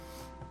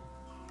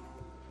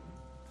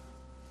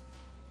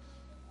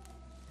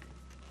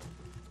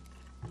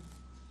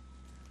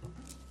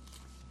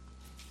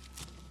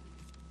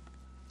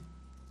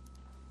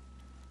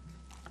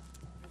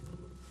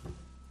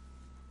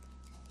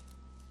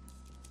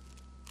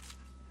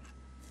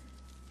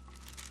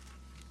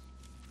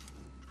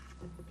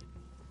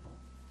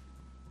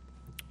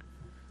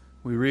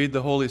We read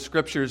the Holy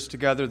Scriptures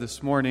together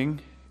this morning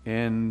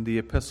in the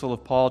Epistle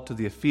of Paul to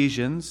the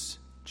Ephesians,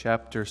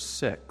 chapter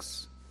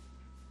 6.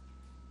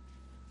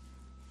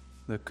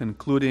 The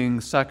concluding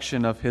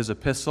section of his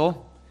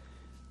epistle,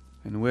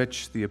 in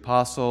which the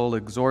apostle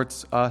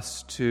exhorts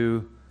us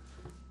to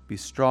be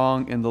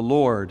strong in the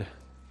Lord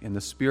in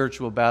the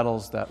spiritual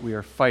battles that we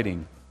are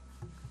fighting.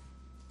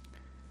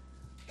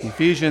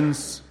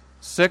 Ephesians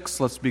 6,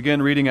 let's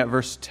begin reading at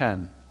verse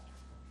 10.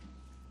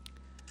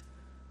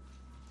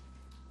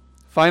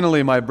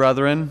 Finally, my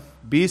brethren,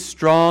 be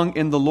strong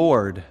in the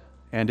Lord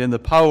and in the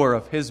power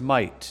of his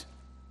might.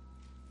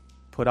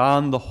 Put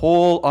on the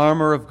whole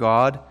armor of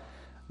God,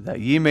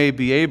 that ye may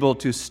be able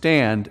to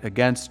stand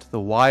against the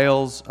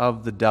wiles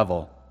of the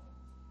devil.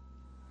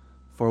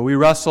 For we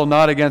wrestle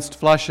not against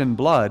flesh and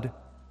blood,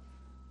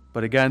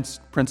 but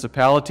against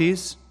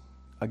principalities,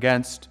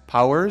 against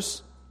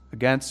powers,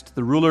 against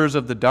the rulers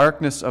of the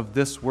darkness of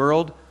this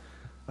world,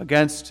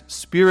 against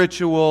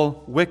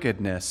spiritual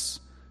wickedness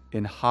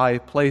in high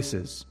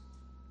places.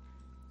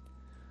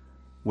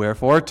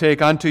 Wherefore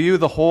take unto you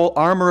the whole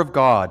armor of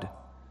God,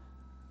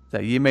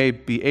 that ye may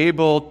be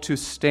able to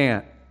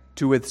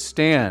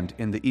withstand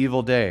in the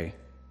evil day,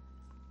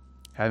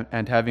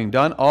 and having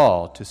done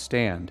all, to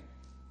stand.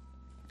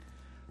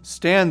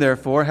 Stand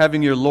therefore,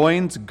 having your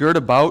loins girt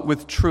about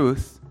with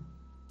truth,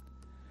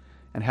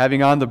 and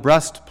having on the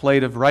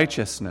breastplate of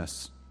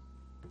righteousness,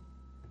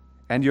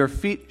 and your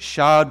feet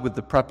shod with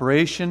the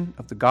preparation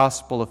of the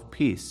gospel of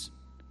peace.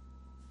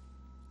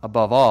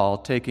 Above all,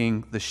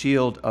 taking the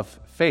shield of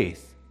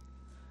faith,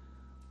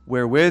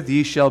 wherewith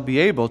ye shall be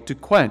able to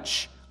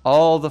quench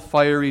all the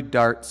fiery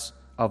darts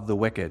of the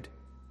wicked.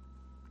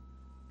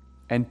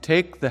 And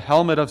take the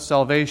helmet of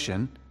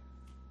salvation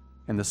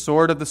and the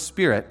sword of the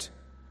Spirit,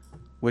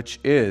 which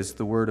is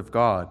the word of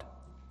God.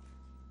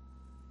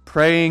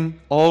 Praying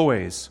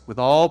always with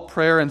all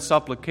prayer and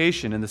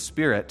supplication in the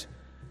Spirit,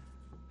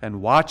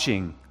 and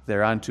watching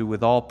thereunto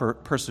with all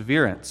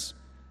perseverance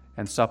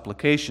and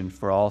supplication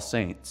for all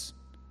saints.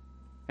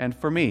 And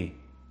for me,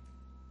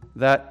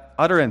 that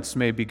utterance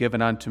may be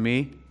given unto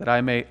me, that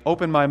I may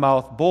open my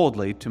mouth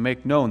boldly to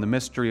make known the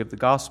mystery of the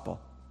gospel,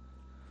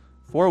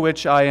 for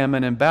which I am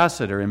an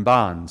ambassador in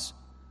bonds,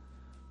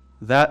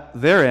 that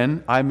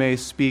therein I may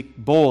speak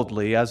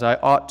boldly as I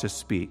ought to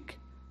speak.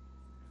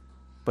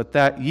 But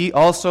that ye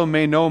also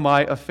may know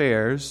my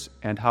affairs,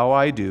 and how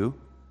I do,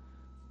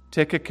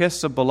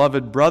 Tychicus, a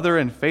beloved brother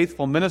and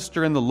faithful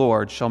minister in the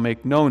Lord, shall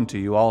make known to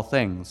you all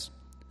things,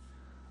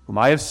 whom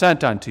I have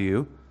sent unto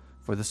you,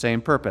 for the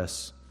same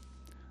purpose,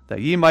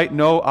 that ye might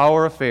know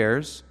our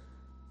affairs,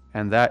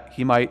 and that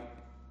he might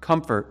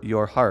comfort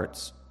your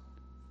hearts.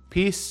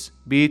 Peace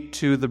be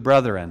to the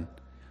brethren,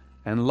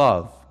 and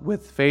love,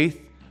 with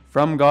faith,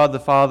 from God the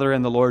Father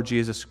and the Lord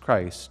Jesus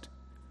Christ.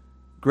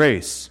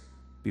 Grace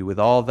be with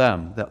all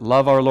them that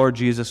love our Lord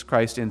Jesus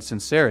Christ in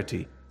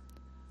sincerity.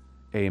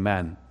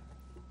 Amen.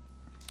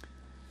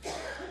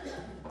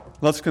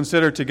 Let's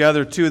consider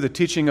together, too, the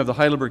teaching of the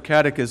Heidelberg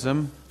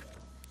Catechism,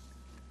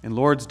 in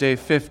Lord's Day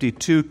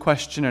 52,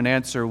 question and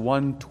answer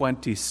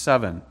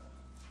 127.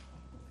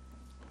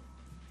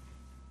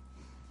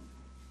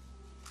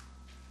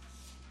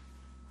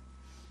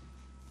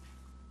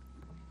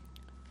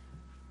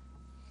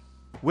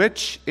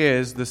 Which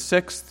is the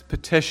sixth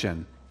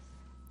petition?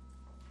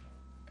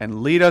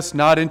 And lead us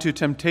not into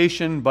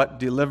temptation, but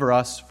deliver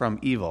us from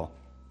evil.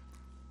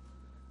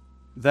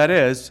 That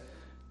is,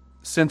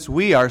 since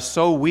we are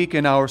so weak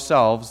in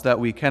ourselves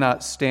that we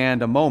cannot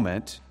stand a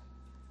moment,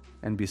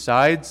 and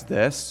besides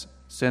this,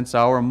 since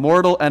our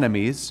mortal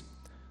enemies,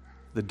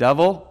 the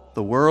devil,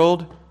 the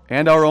world,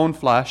 and our own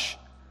flesh,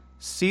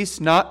 cease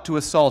not to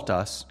assault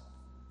us,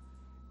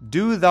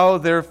 do thou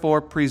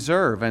therefore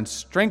preserve and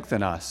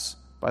strengthen us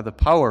by the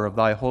power of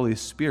thy Holy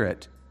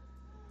Spirit,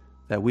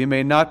 that we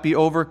may not be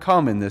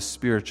overcome in this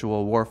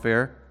spiritual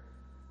warfare,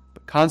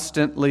 but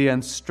constantly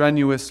and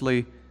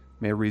strenuously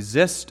may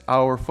resist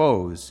our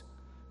foes,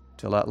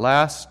 till at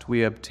last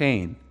we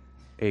obtain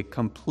a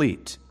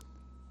complete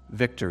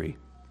victory.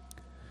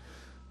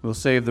 We'll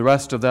save the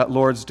rest of that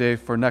Lord's Day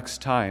for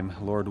next time,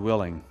 Lord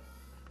willing.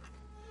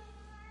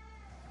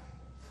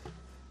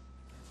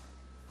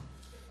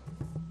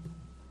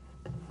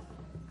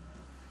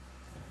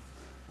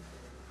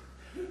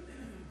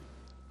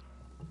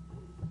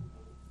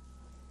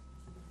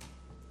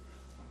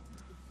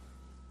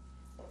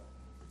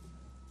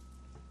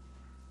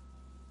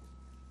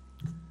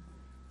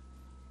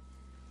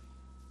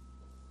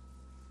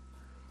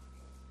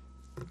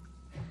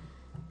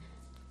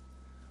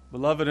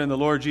 Beloved in the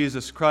Lord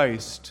Jesus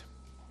Christ,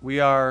 we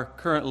are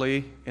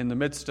currently in the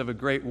midst of a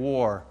great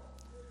war.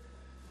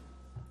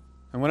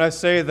 And when I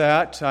say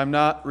that, I'm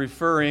not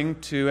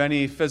referring to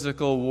any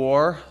physical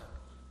war,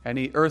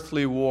 any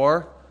earthly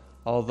war,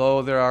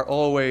 although there are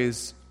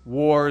always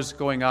wars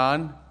going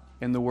on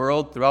in the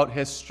world throughout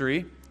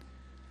history.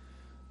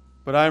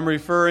 But I'm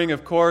referring,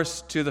 of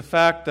course, to the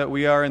fact that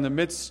we are in the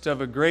midst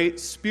of a great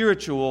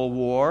spiritual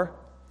war,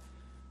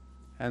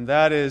 and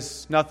that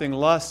is nothing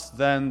less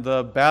than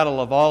the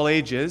battle of all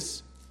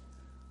ages,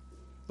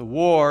 the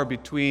war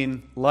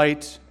between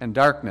light and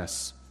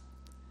darkness.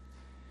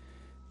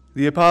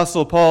 The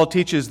Apostle Paul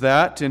teaches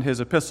that in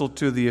his epistle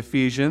to the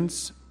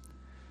Ephesians.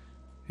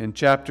 In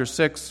chapter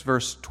 6,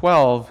 verse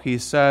 12, he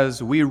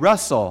says, "We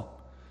wrestle,"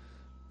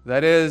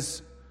 that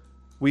is,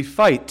 we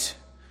fight.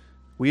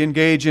 We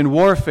engage in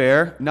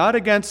warfare, not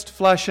against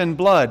flesh and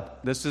blood.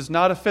 This is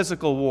not a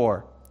physical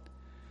war,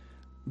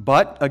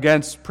 but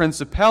against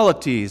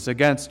principalities,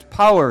 against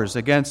powers,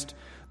 against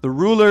the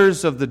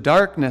rulers of the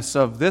darkness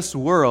of this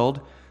world,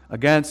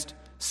 against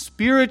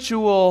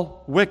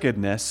spiritual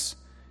wickedness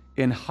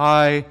in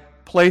high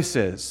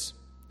places.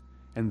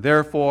 And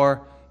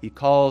therefore, he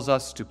calls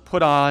us to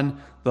put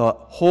on the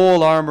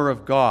whole armor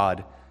of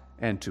God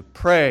and to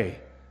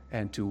pray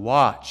and to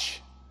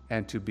watch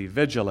and to be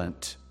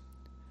vigilant.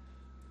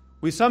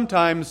 We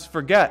sometimes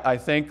forget, I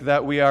think,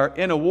 that we are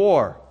in a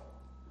war.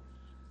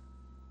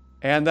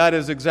 And that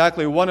is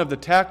exactly one of the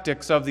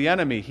tactics of the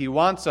enemy. He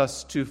wants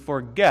us to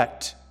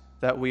forget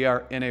that we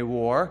are in a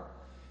war.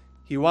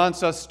 He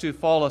wants us to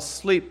fall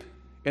asleep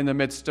in the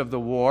midst of the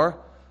war.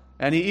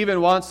 And he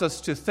even wants us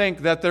to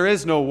think that there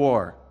is no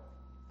war.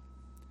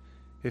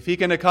 If he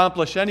can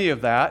accomplish any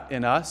of that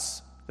in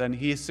us, then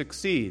he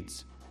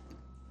succeeds.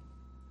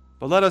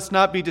 But let us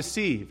not be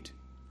deceived.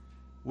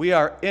 We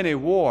are in a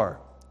war,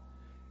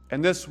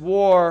 and this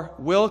war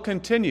will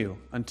continue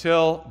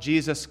until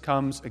Jesus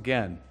comes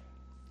again.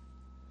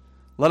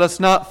 Let us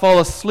not fall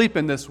asleep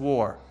in this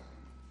war,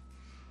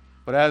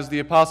 but as the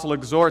apostle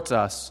exhorts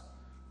us,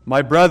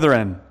 "My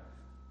brethren,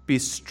 be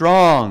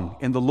strong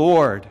in the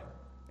Lord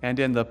and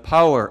in the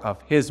power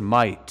of his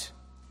might.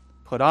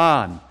 Put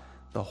on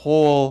the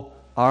whole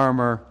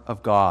armor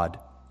of God."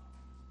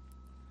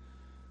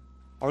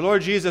 Our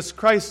Lord Jesus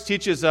Christ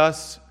teaches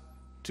us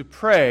to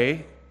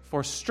pray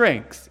for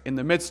strength in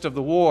the midst of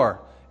the war,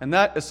 and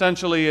that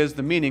essentially is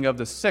the meaning of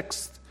the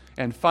sixth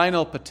and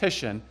final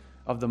petition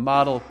of the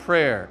model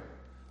prayer.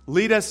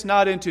 Lead us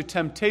not into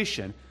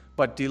temptation,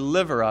 but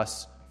deliver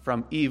us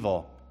from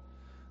evil.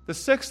 The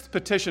sixth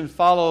petition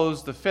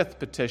follows the fifth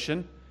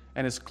petition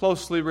and is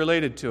closely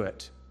related to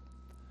it.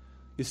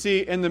 You see,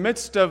 in the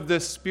midst of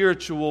this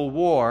spiritual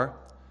war,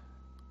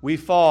 we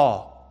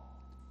fall,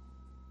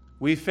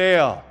 we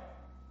fail,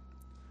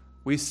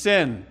 we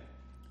sin,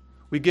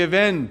 we give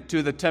in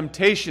to the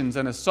temptations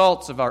and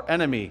assaults of our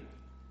enemy.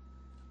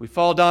 We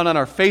fall down on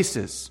our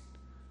faces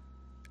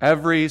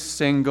every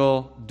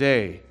single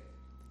day.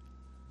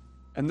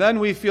 And then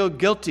we feel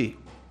guilty.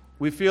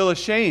 We feel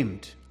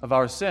ashamed of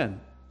our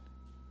sin.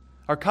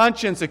 Our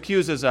conscience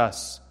accuses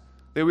us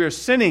that we are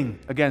sinning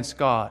against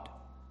God,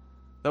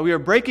 that we are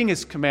breaking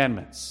his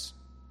commandments.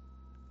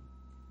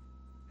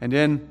 And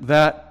in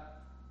that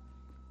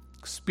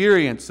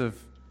experience of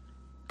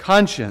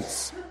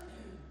conscience,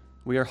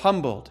 we are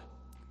humbled,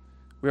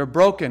 we are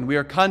broken, we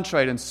are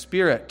contrite in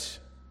spirit.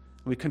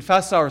 We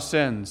confess our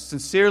sins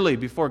sincerely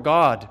before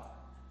God.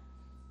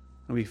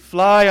 And we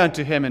fly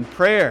unto him in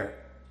prayer.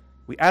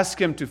 We ask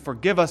him to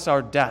forgive us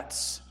our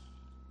debts.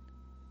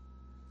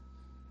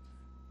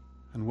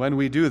 And when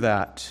we do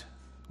that,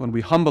 when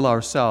we humble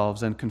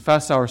ourselves and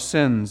confess our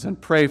sins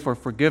and pray for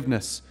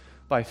forgiveness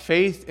by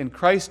faith in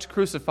Christ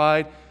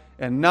crucified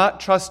and not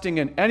trusting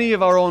in any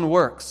of our own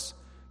works,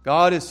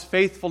 God is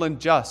faithful and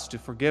just to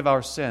forgive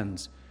our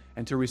sins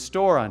and to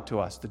restore unto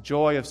us the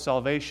joy of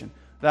salvation.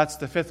 That's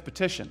the fifth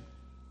petition,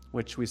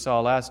 which we saw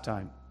last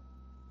time.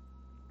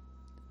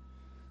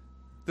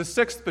 The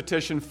sixth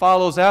petition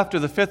follows after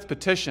the fifth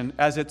petition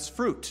as its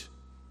fruit.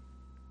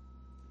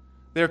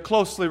 They're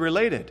closely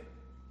related.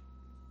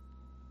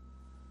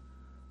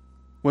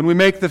 When we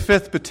make the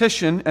fifth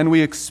petition and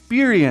we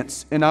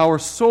experience in our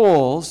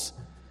souls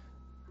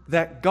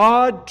that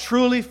God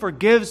truly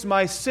forgives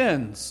my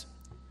sins,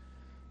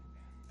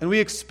 and we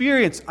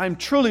experience I'm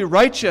truly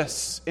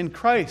righteous in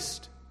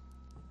Christ,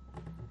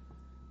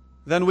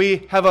 then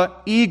we have an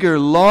eager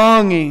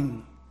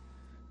longing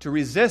to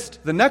resist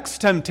the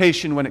next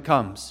temptation when it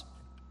comes,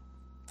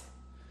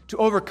 to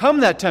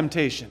overcome that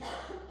temptation.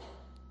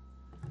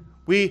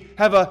 We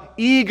have an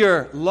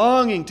eager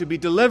longing to be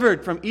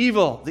delivered from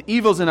evil, the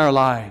evils in our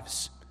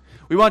lives.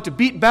 We want to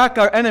beat back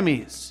our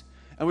enemies,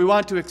 and we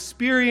want to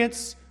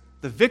experience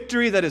the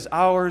victory that is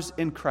ours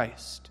in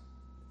Christ.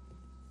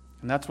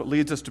 And that's what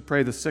leads us to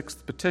pray the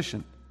sixth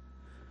petition.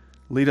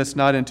 Lead us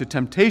not into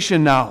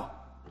temptation now,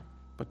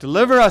 but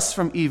deliver us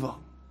from evil.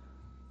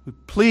 We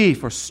plead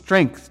for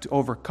strength to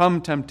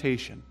overcome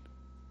temptation.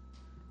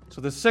 So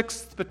the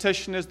sixth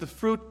petition is the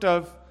fruit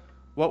of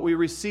what we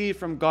receive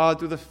from God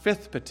through the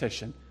fifth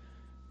petition,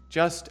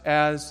 just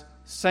as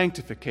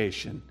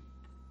sanctification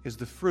is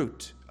the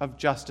fruit of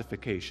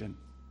justification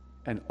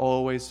and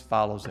always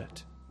follows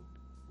it.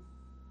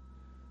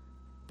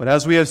 But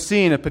as we have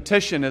seen, a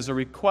petition is a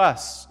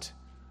request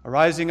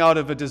arising out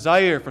of a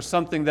desire for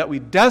something that we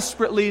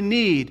desperately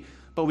need,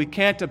 but we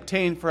can't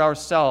obtain for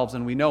ourselves,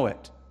 and we know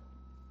it.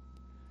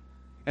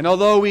 And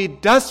although we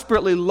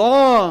desperately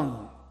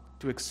long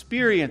to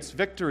experience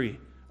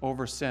victory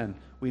over sin,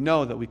 we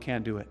know that we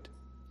can't do it.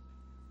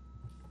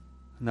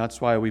 And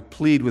that's why we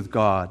plead with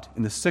God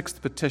in the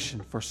sixth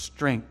petition for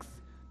strength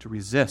to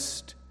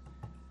resist,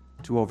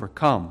 to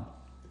overcome,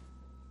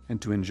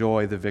 and to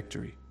enjoy the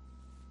victory.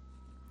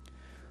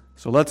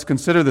 So let's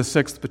consider the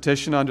sixth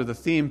petition under the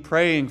theme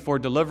praying for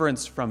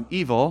deliverance from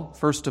evil.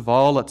 First of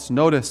all, let's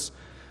notice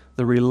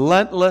the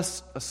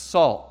relentless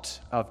assault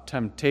of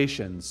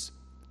temptations.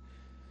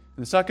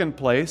 In the second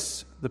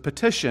place, the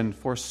petition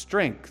for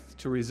strength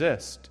to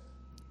resist.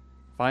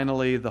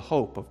 Finally, the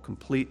hope of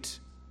complete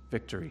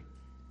victory.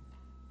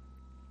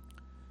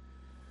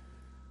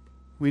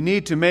 We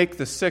need to make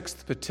the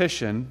sixth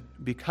petition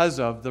because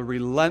of the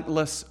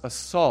relentless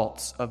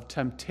assaults of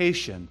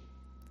temptation.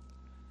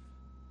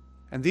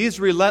 And these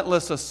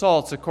relentless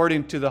assaults,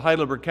 according to the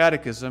Heidelberg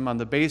Catechism, on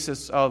the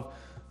basis of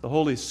the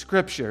Holy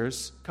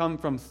Scriptures, come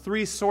from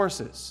three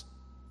sources.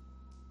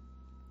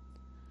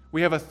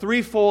 We have a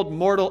threefold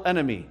mortal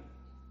enemy.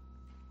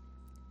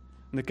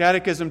 And the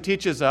Catechism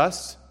teaches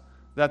us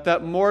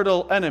that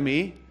mortal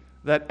enemy,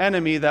 that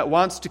enemy that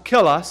wants to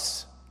kill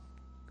us,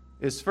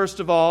 is first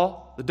of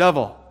all the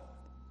devil.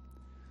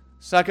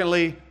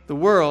 Secondly, the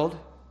world.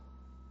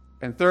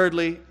 And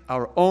thirdly,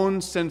 our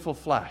own sinful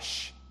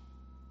flesh.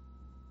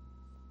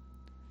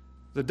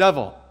 The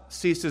devil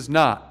ceases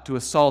not to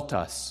assault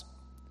us.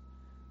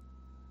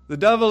 The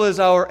devil is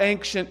our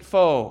ancient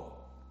foe.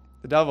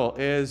 The devil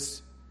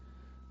is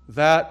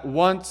that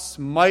once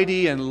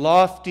mighty and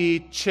lofty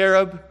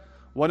cherub,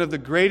 one of the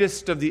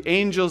greatest of the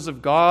angels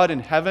of God in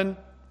heaven,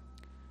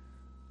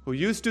 who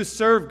used to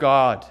serve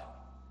God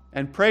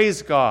and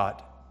praise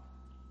God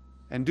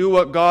and do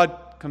what God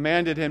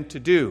commanded him to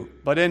do.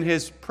 But in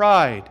his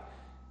pride,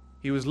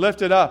 he was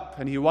lifted up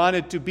and he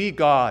wanted to be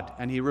God,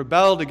 and he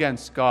rebelled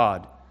against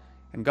God.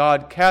 And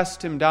God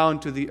cast him down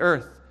to the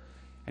earth,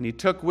 and he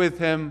took with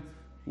him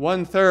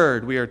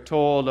 1/3, we are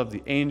told, of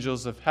the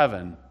angels of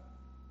heaven.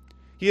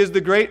 He is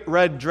the great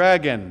red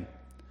dragon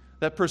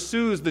that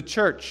pursues the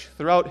church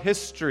throughout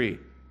history.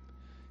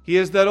 He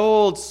is that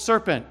old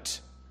serpent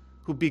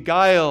who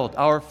beguiled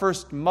our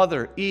first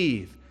mother,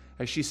 Eve,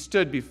 as she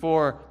stood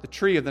before the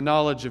tree of the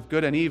knowledge of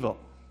good and evil,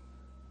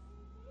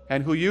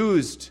 and who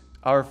used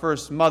our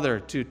first mother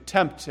to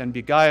tempt and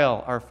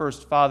beguile our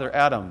first father,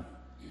 Adam,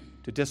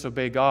 to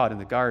disobey God in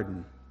the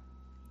garden.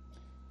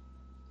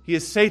 He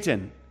is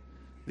Satan,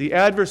 the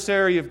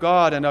adversary of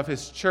God and of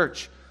his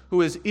church,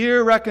 who is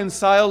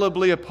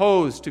irreconcilably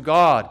opposed to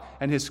God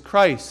and his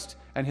Christ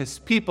and his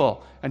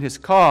people and his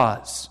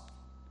cause.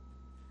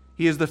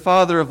 He is the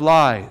father of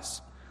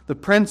lies, the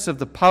prince of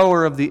the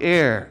power of the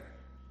air,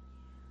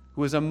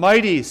 who is a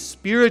mighty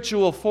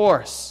spiritual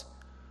force,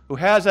 who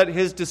has at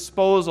his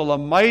disposal a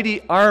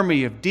mighty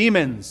army of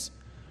demons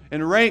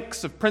in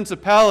ranks of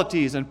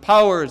principalities and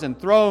powers and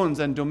thrones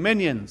and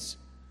dominions.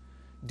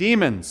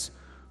 Demons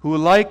who,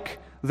 like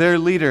their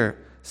leader,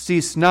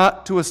 cease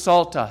not to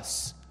assault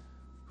us,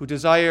 who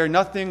desire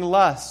nothing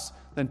less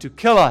than to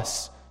kill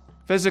us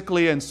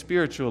physically and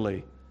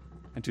spiritually,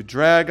 and to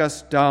drag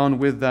us down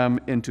with them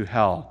into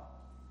hell.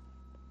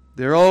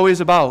 They're always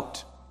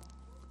about,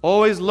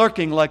 always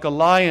lurking like a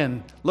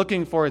lion,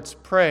 looking for its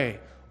prey,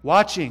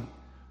 watching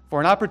for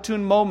an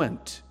opportune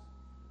moment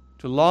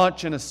to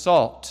launch an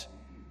assault,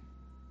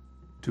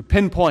 to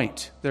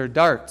pinpoint their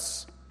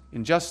darts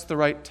in just the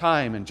right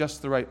time and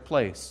just the right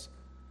place,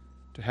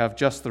 to have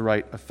just the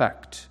right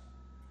effect.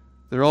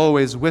 They're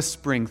always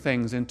whispering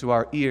things into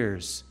our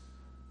ears.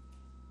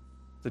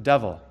 The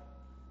devil.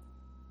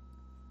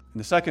 In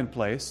the second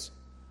place,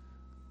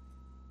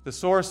 the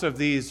source of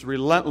these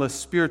relentless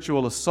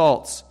spiritual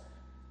assaults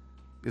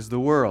is the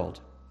world.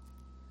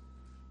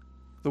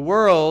 The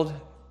world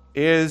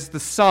is the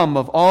sum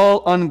of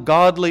all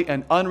ungodly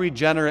and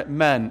unregenerate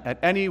men at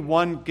any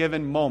one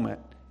given moment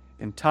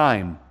in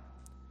time.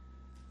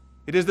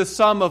 It is the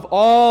sum of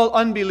all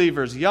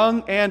unbelievers,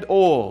 young and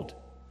old,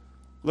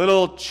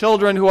 little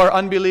children who are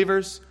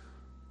unbelievers,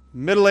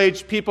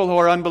 middle-aged people who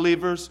are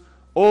unbelievers,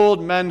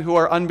 old men who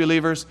are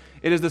unbelievers.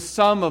 It is the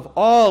sum of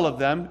all of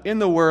them in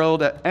the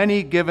world at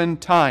any given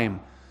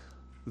time.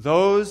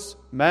 Those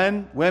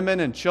men, women,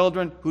 and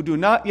children who do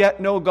not yet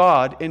know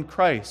God in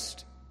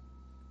Christ,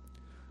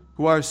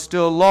 who are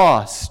still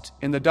lost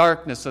in the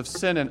darkness of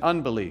sin and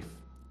unbelief.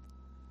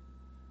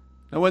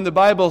 Now, when the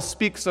Bible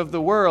speaks of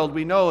the world,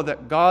 we know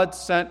that God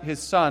sent his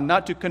Son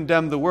not to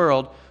condemn the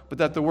world, but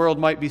that the world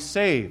might be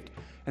saved.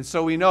 And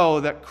so we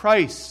know that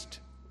Christ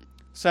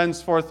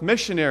sends forth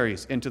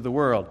missionaries into the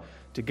world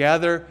to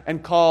gather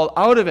and call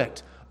out of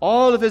it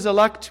all of his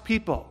elect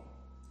people.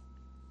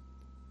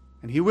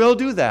 And he will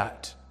do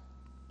that.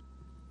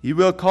 He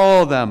will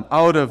call them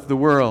out of the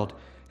world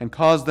and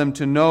cause them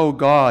to know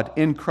God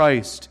in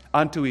Christ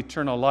unto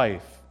eternal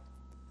life.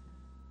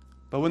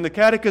 But when the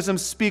Catechism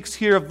speaks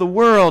here of the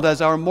world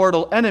as our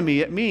mortal enemy,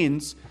 it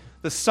means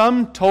the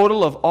sum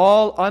total of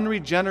all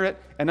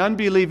unregenerate and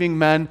unbelieving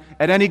men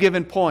at any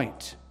given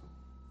point.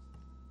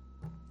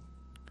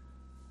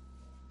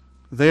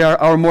 They are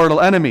our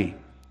mortal enemy,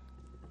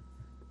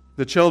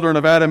 the children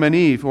of Adam and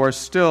Eve, who are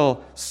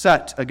still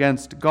set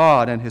against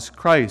God and his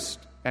Christ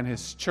and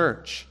his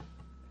church.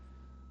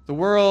 The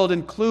world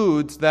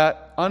includes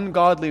that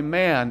ungodly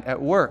man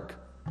at work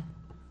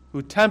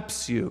who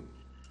tempts you,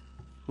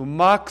 who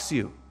mocks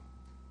you,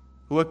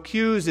 who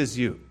accuses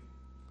you.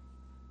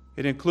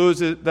 It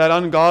includes that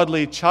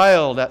ungodly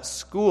child at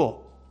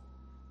school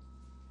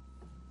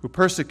who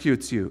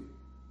persecutes you,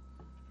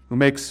 who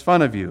makes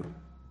fun of you.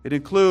 It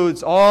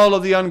includes all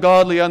of the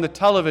ungodly on the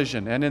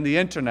television and in the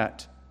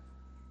internet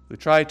who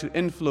try to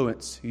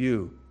influence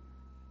you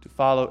to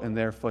follow in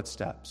their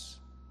footsteps.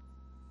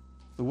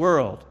 The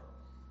world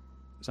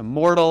is a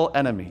mortal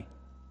enemy.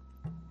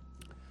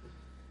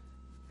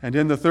 And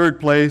in the third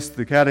place,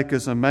 the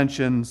Catechism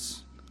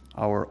mentions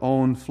our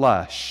own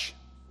flesh.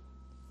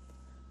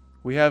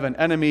 We have an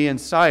enemy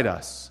inside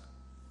us,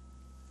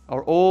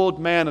 our old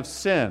man of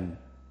sin,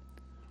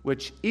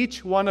 which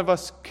each one of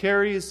us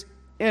carries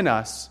in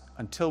us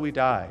until we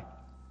die.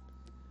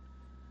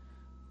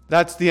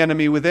 That's the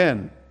enemy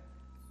within.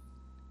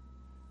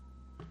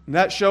 And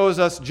that shows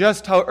us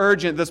just how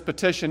urgent this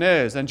petition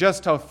is and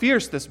just how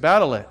fierce this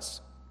battle is.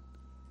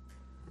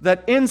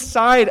 That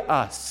inside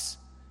us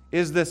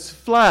is this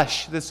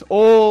flesh, this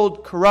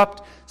old,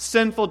 corrupt,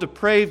 sinful,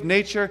 depraved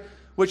nature,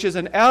 which is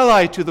an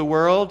ally to the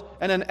world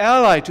and an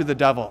ally to the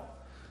devil,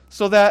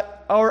 so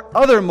that our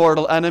other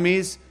mortal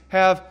enemies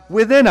have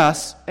within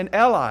us an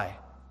ally.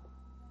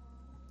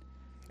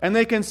 And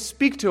they can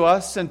speak to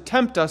us and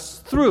tempt us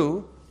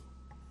through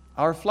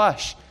our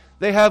flesh.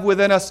 They have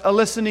within us a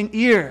listening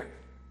ear.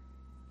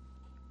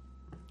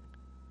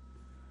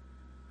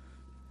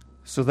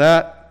 So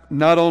that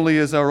not only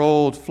is our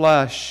old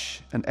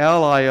flesh an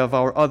ally of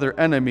our other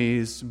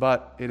enemies,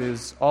 but it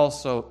is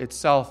also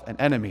itself an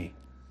enemy.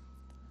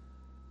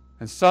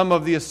 And some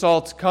of the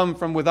assaults come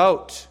from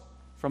without,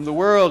 from the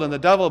world and the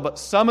devil, but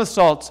some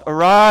assaults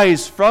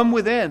arise from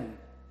within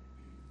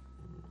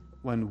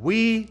when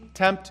we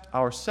tempt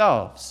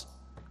ourselves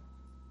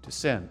to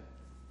sin.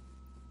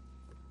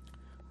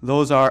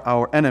 Those are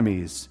our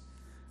enemies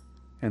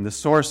and the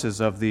sources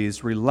of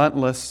these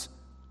relentless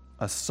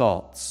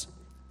assaults.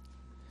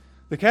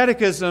 The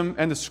Catechism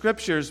and the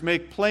Scriptures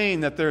make plain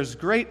that there is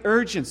great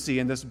urgency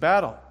in this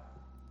battle.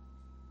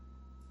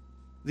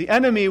 The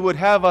enemy would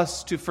have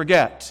us to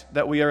forget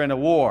that we are in a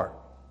war,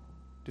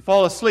 to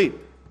fall asleep,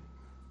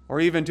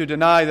 or even to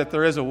deny that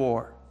there is a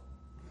war.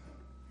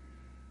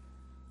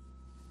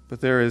 But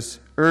there is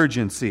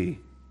urgency.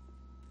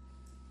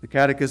 The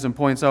Catechism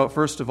points out,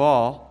 first of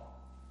all,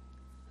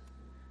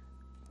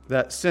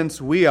 that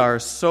since we are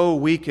so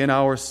weak in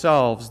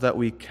ourselves that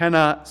we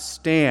cannot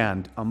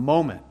stand a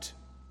moment.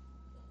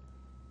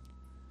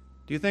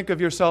 Do you think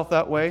of yourself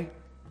that way?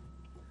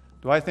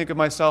 Do I think of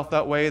myself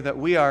that way? That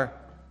we are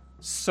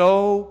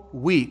so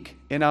weak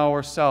in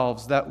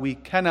ourselves that we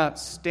cannot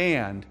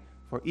stand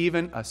for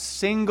even a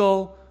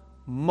single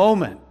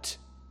moment.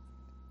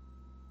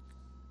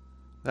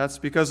 That's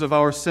because of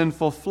our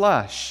sinful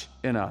flesh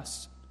in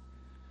us.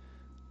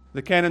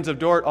 The Canons of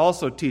Dort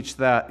also teach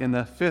that in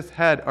the fifth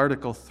head,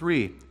 Article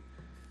 3.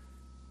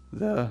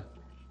 The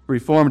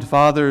Reformed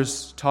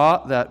Fathers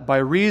taught that by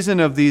reason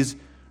of these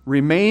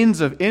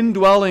remains of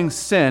indwelling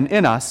sin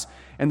in us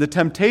and the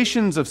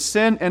temptations of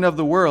sin and of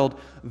the world,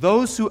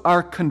 those who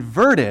are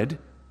converted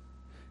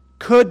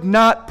could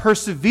not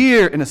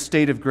persevere in a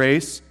state of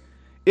grace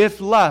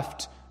if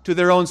left to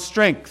their own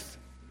strength.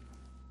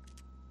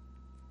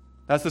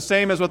 That's the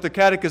same as what the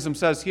Catechism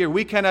says here.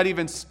 We cannot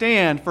even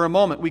stand for a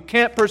moment. We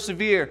can't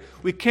persevere.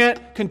 We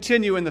can't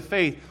continue in the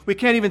faith. We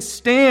can't even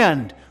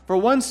stand for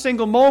one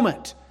single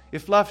moment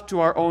if left to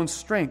our own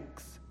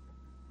strength.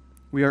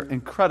 We are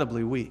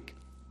incredibly weak.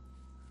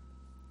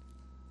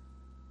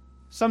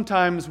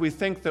 Sometimes we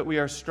think that we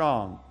are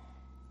strong.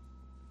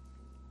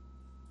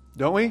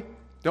 Don't we?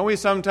 Don't we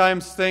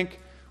sometimes think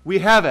we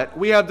have it,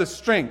 we have the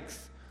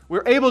strength,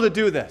 we're able to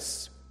do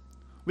this.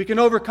 We can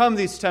overcome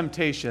these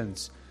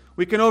temptations.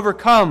 We can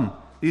overcome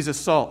these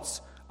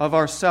assaults of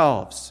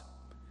ourselves.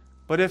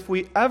 But if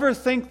we ever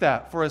think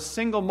that for a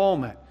single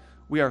moment,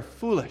 we are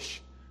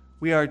foolish,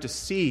 we are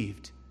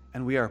deceived,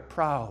 and we are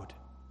proud.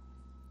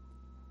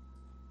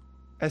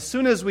 As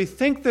soon as we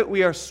think that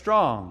we are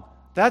strong,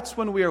 that's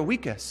when we are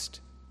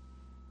weakest.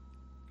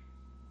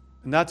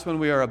 And that's when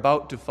we are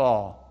about to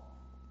fall.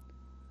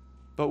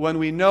 But when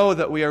we know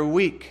that we are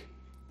weak,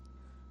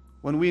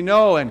 when we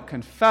know and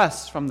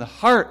confess from the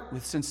heart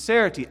with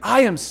sincerity,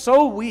 I am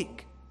so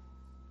weak,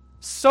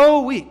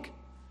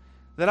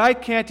 that I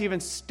can't even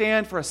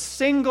stand for a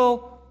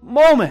single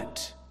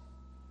moment,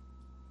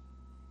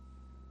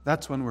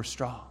 that's when we're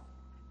strong.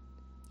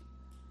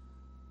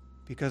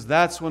 Because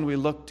that's when we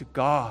look to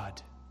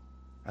God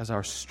as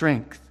our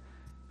strength,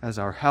 as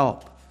our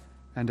help,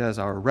 and as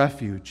our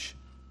refuge.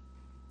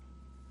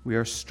 We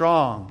are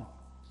strong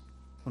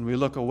when we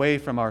look away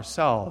from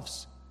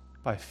ourselves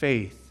by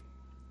faith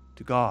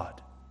to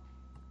God.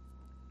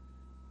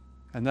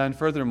 And then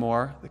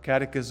furthermore, the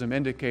Catechism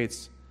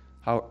indicates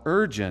how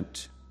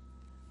urgent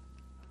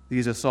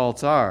these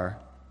assaults are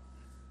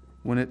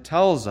when it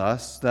tells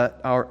us that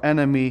our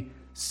enemy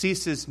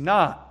ceases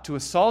not to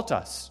assault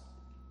us.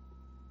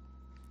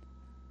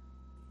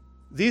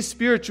 These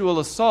spiritual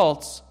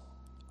assaults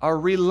are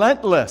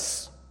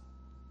relentless.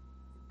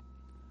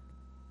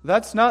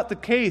 That's not the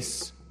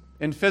case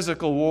in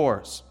physical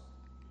wars.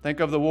 Think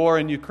of the war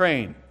in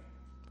Ukraine.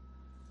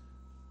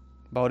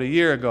 About a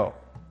year ago,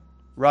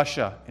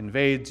 Russia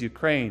invades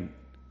Ukraine,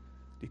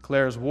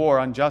 declares war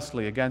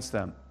unjustly against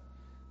them,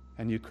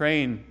 and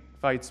Ukraine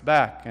fights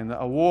back, and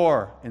a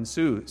war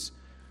ensues.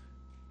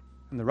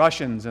 And the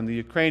Russians and the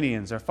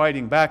Ukrainians are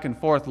fighting back and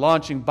forth,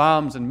 launching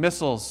bombs and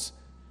missiles,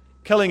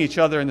 killing each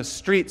other in the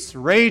streets,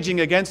 raging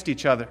against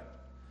each other,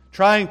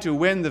 trying to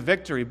win the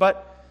victory.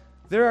 But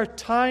there are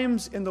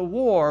times in the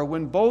war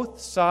when both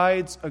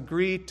sides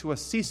agree to a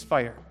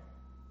ceasefire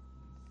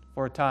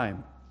for a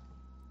time.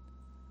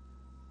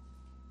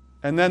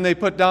 And then they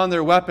put down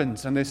their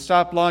weapons and they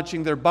stop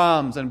launching their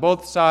bombs, and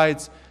both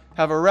sides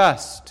have a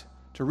rest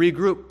to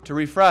regroup, to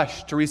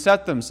refresh, to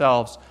reset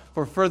themselves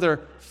for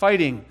further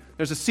fighting.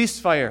 There's a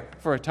ceasefire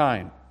for a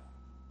time.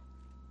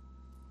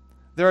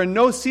 There are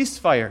no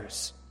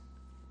ceasefires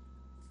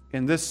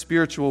in this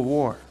spiritual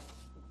war.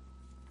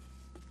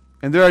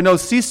 And there are no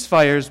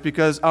ceasefires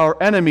because our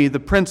enemy, the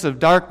Prince of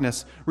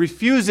Darkness,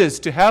 refuses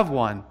to have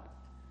one.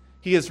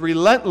 He is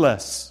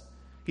relentless.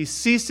 He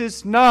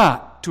ceases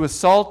not to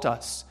assault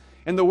us,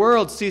 and the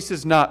world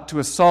ceases not to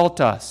assault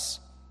us.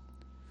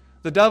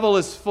 The devil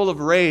is full of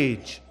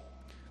rage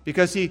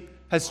because he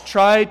has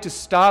tried to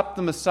stop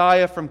the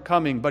Messiah from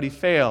coming, but he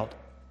failed.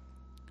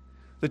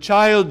 The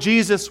child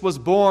Jesus was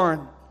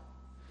born.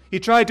 He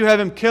tried to have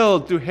him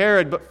killed through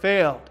Herod, but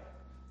failed.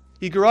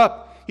 He grew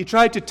up. He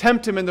tried to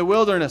tempt him in the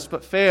wilderness,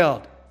 but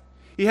failed.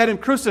 He had him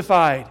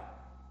crucified,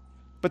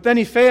 but then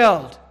he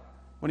failed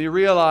when he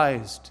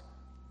realized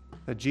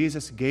that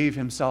Jesus gave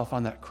himself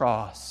on that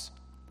cross.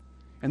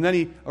 And then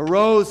he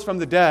arose from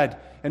the dead.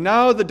 And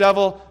now the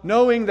devil,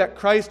 knowing that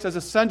Christ has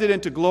ascended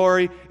into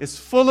glory, is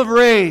full of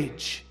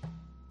rage.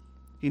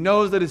 He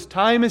knows that his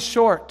time is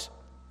short.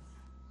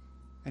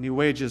 And he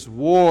wages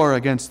war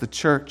against the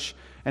church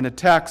and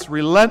attacks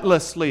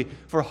relentlessly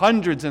for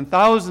hundreds and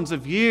thousands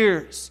of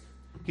years.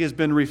 He has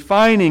been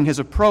refining his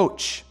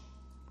approach,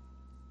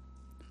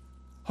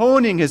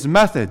 honing his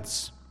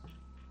methods,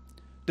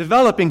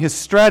 developing his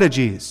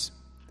strategies,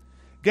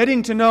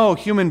 getting to know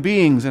human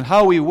beings and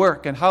how we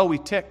work and how we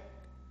tick,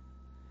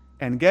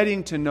 and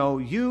getting to know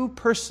you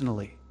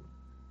personally,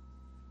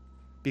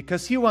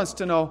 because he wants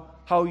to know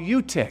how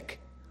you tick,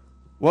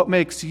 what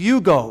makes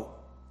you go.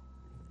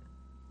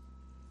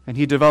 And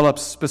he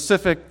develops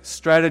specific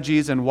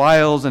strategies and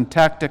wiles and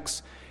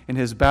tactics in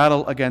his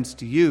battle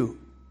against you.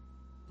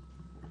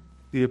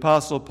 The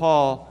Apostle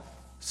Paul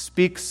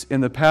speaks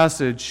in the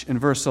passage in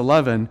verse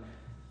 11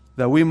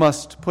 that we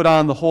must put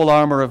on the whole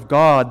armor of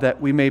God that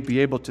we may be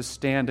able to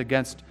stand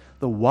against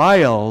the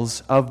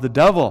wiles of the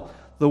devil.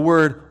 The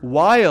word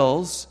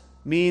wiles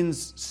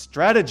means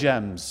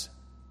stratagems,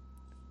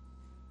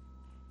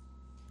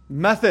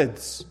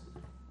 methods.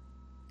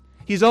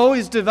 He's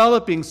always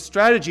developing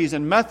strategies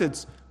and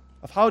methods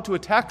of how to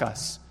attack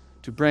us,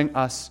 to bring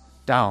us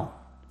down.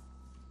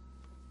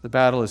 The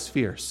battle is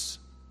fierce.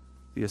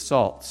 The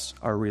assaults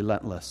are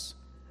relentless.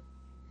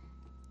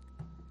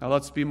 Now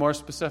let's be more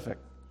specific.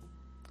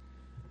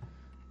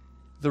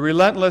 The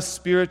relentless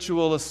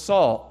spiritual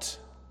assault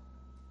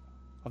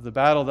of the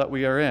battle that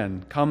we are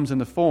in comes in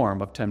the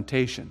form of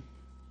temptation.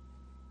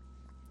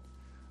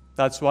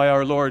 That's why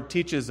our Lord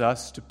teaches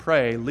us to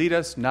pray, lead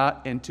us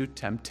not into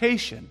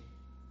temptation.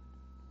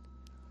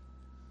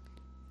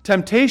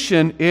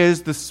 Temptation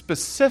is the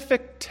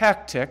specific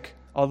tactic,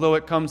 although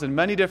it comes in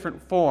many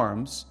different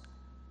forms,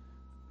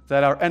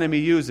 that our enemy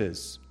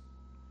uses.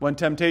 When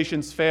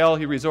temptations fail,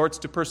 he resorts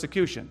to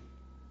persecution.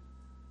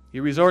 He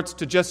resorts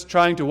to just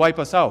trying to wipe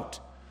us out.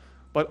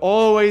 But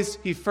always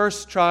he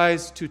first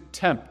tries to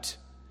tempt.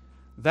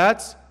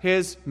 That's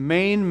his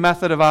main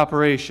method of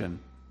operation.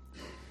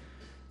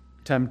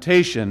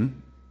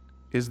 Temptation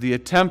is the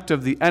attempt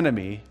of the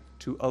enemy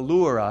to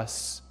allure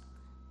us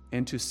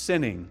into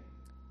sinning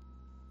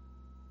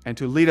and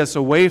to lead us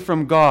away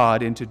from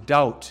God into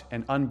doubt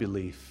and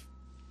unbelief.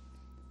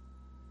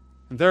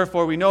 And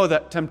therefore we know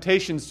that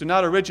temptations do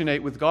not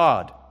originate with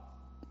God.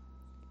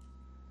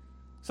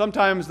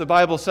 Sometimes the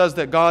Bible says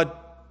that God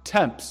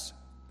tempts.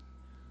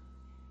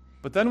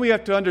 But then we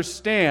have to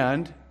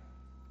understand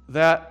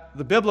that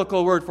the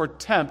biblical word for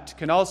tempt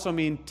can also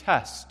mean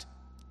test.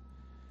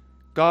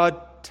 God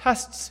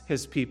tests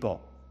his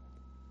people,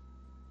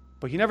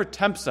 but he never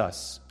tempts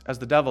us as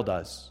the devil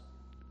does.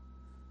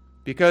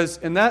 Because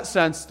in that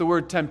sense, the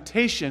word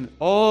temptation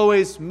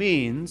always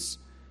means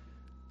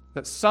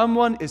that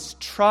someone is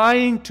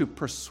trying to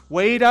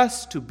persuade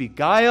us, to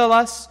beguile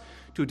us,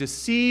 to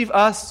deceive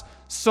us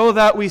so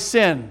that we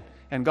sin,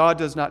 and God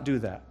does not do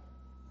that.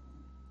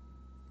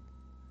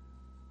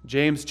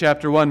 James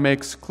chapter 1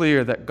 makes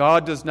clear that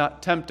God does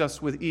not tempt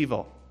us with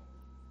evil.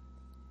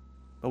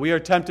 But we are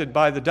tempted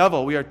by the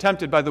devil, we are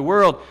tempted by the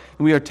world,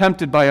 and we are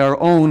tempted by our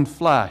own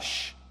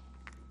flesh.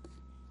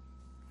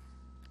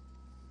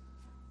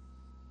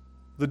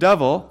 The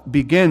devil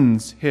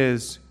begins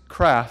his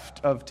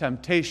craft of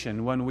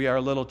temptation when we are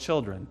little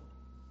children.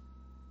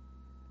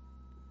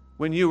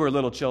 When you were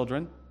little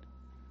children,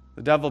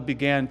 the devil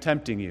began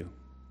tempting you.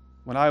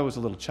 When I was a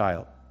little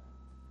child,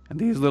 and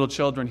these little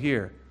children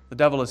here, the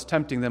devil is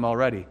tempting them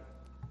already.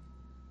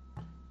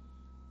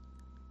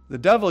 the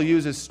devil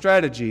uses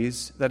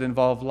strategies that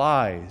involve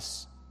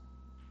lies.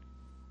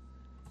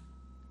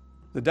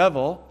 The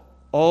devil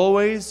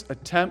always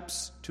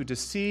attempts to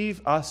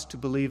deceive us to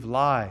believe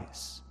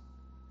lies.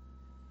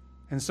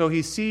 And so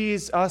he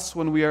sees us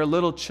when we are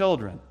little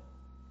children,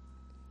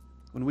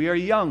 when we are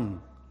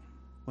young,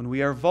 when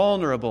we are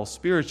vulnerable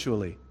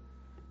spiritually,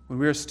 when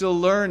we are still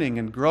learning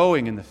and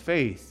growing in the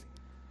faith.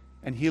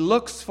 And he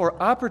looks for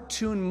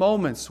opportune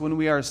moments when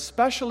we are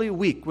especially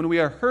weak, when we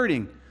are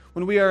hurting,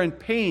 when we are in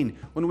pain,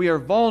 when we are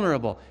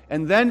vulnerable.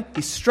 And then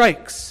he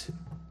strikes.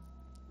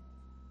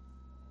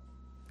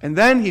 And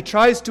then he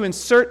tries to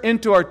insert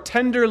into our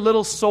tender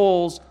little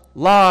souls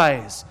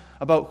lies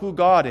about who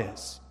God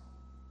is,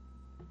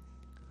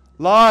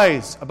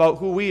 lies about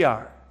who we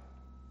are,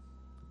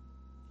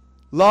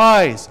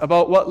 lies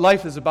about what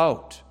life is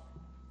about,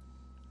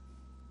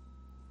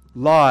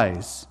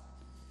 lies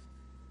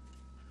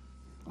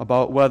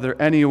about whether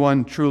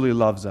anyone truly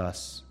loves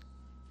us.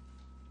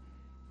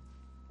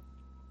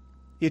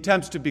 He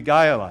attempts to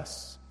beguile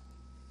us,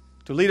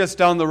 to lead us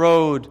down the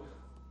road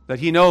that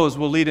he knows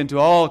will lead into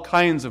all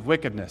kinds of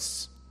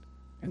wickedness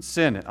and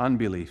sin and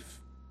unbelief.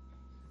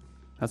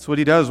 That's what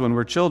he does when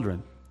we're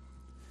children.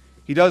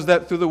 He does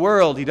that through the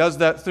world. He does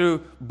that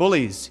through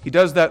bullies. He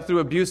does that through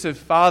abusive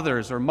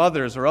fathers or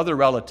mothers or other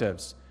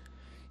relatives.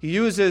 He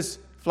uses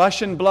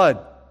flesh and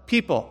blood,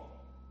 people,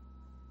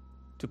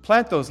 to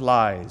plant those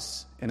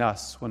lies in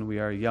us when we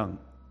are young.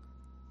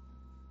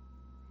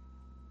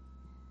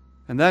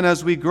 And then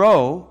as we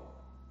grow,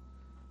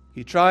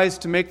 he tries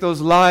to make those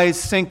lies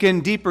sink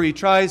in deeper. He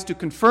tries to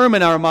confirm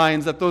in our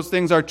minds that those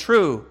things are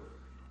true.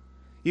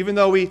 Even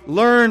though we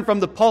learn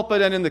from the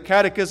pulpit and in the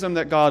catechism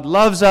that God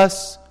loves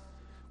us,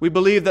 we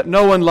believe that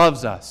no one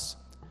loves us.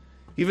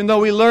 Even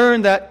though we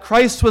learn that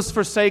Christ was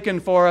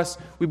forsaken for us,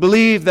 we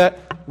believe that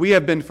we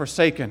have been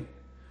forsaken.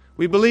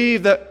 We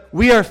believe that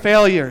we are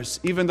failures,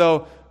 even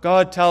though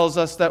God tells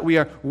us that we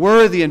are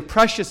worthy and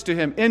precious to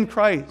him in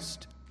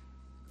Christ.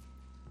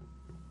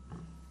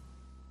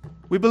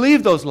 We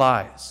believe those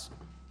lies.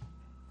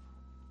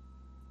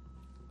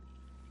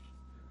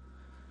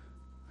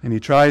 And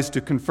he tries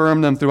to confirm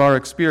them through our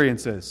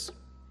experiences.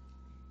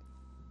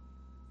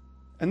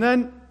 And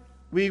then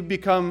we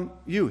become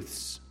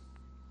youths,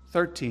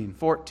 13,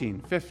 14,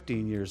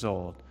 15 years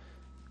old,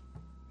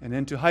 and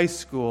into high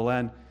school.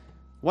 And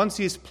once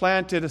he's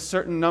planted a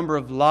certain number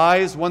of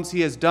lies, once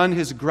he has done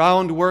his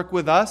groundwork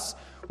with us,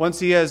 once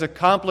he has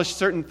accomplished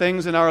certain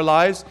things in our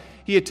lives,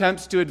 he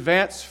attempts to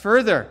advance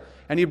further.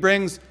 And he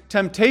brings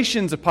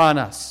temptations upon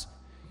us.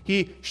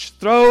 He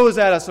throws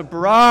at us a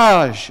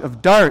barrage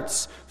of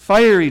darts,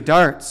 fiery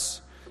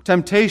darts,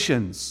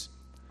 temptations.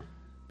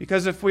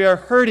 Because if we are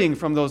hurting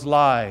from those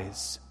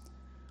lies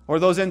or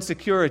those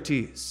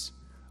insecurities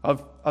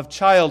of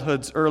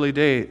childhood's early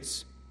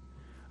days,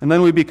 and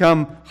then we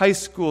become high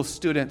school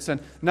students,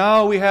 and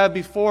now we have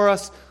before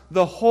us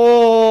the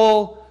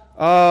whole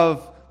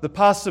of the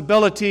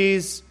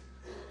possibilities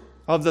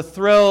of the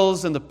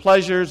thrills and the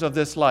pleasures of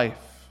this life.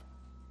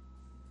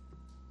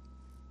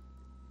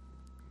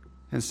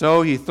 And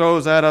so he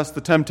throws at us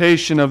the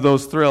temptation of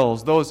those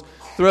thrills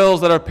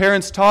that our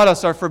parents taught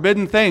us are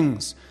forbidden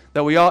things,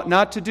 that we ought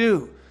not to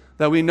do,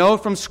 that we know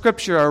from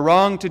Scripture are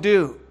wrong to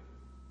do.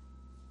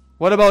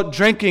 What about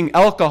drinking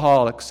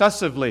alcohol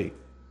excessively?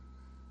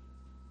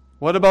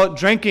 What about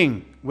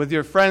drinking with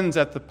your friends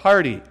at the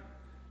party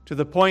to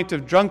the point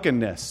of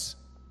drunkenness?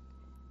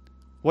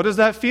 What does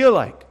that feel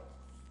like?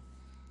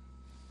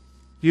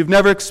 You've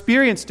never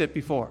experienced it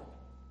before.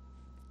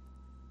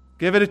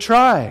 Give it a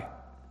try.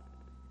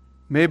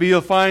 Maybe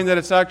you'll find that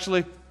it's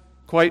actually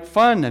quite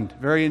fun and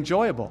very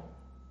enjoyable.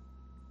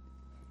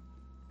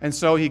 And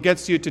so he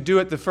gets you to do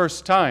it the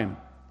first time,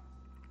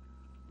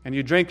 and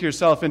you drink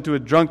yourself into a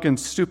drunken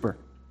stupor.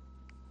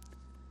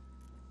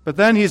 But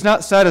then he's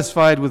not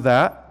satisfied with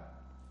that.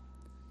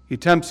 He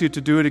tempts you to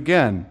do it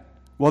again.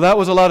 Well, that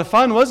was a lot of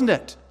fun, wasn't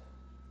it?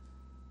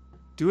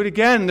 Do it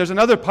again. There's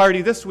another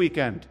party this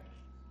weekend.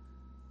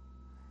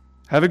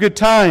 Have a good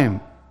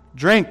time.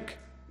 Drink.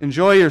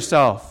 Enjoy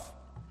yourself.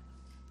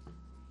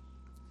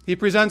 He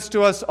presents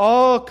to us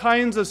all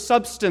kinds of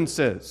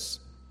substances,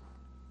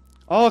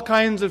 all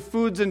kinds of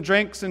foods and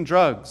drinks and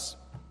drugs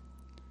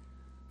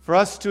for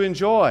us to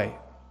enjoy.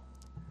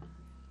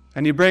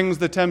 And he brings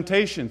the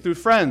temptation through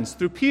friends,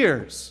 through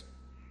peers,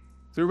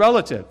 through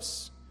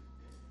relatives,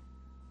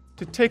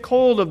 to take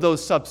hold of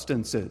those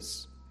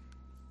substances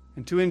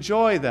and to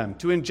enjoy them,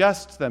 to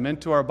ingest them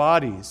into our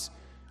bodies,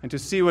 and to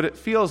see what it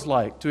feels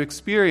like, to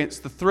experience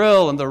the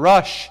thrill and the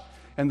rush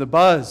and the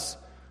buzz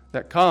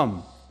that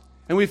come.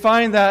 And we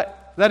find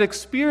that that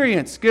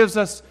experience gives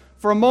us,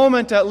 for a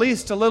moment at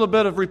least, a little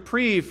bit of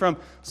reprieve from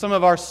some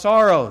of our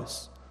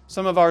sorrows,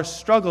 some of our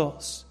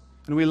struggles,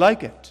 and we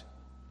like it.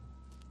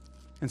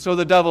 And so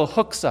the devil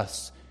hooks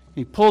us.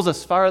 He pulls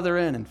us farther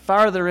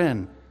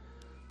in,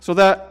 so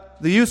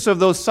that the use of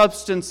those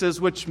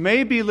substances, which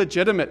may be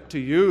legitimate to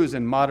use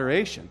in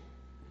moderation,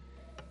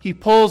 he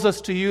pulls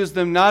us to use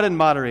them not in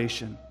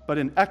moderation, but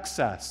in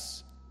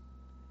excess,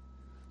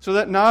 so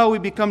that now we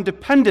become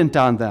dependent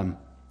on them.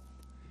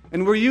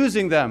 And we're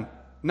using them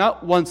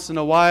not once in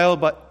a while,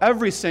 but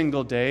every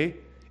single day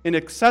in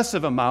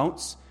excessive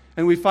amounts.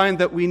 And we find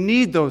that we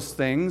need those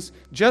things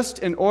just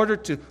in order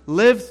to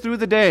live through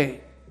the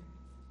day.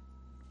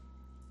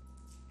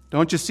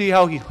 Don't you see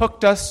how he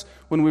hooked us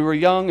when we were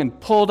young and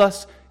pulled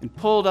us and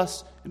pulled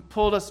us and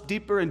pulled us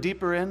deeper and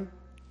deeper in?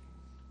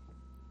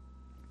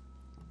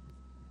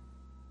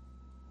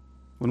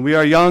 When we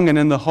are young and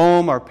in the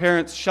home, our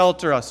parents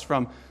shelter us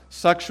from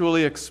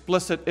sexually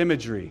explicit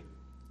imagery.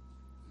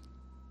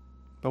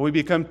 But we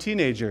become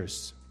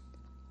teenagers,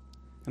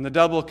 and the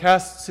devil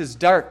casts his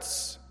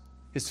darts,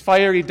 his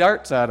fiery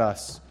darts at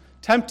us,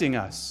 tempting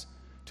us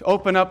to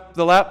open up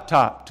the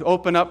laptop, to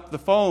open up the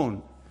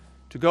phone,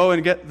 to go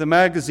and get the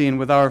magazine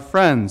with our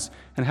friends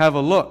and have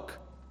a look.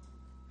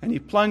 And he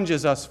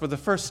plunges us for the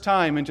first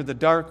time into the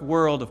dark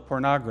world of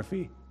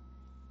pornography.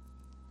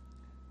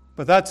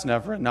 But that's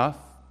never enough.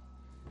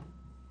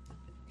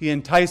 He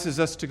entices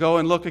us to go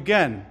and look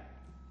again,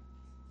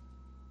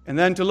 and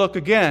then to look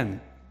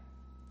again,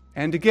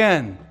 and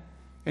again.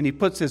 And he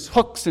puts his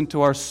hooks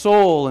into our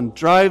soul and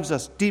drives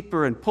us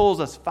deeper and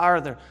pulls us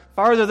farther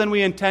than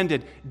we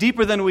intended,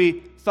 deeper than we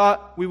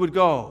thought we would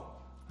go,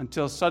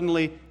 until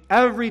suddenly,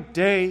 every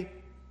day,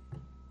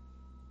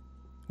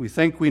 we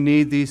think we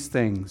need these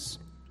things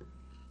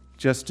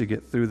just to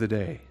get through the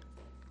day.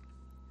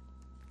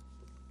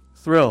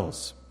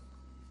 Thrills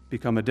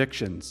become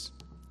addictions,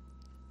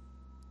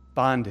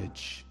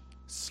 bondage,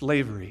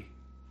 slavery.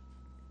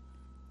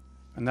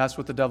 And that's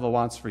what the devil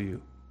wants for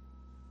you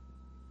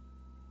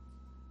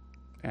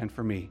and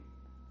for me.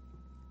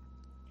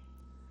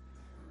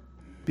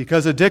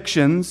 Because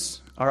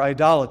addictions are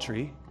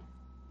idolatry,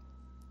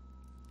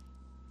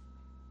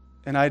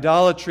 and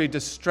idolatry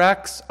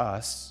distracts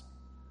us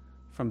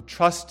from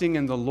trusting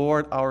in the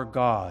Lord our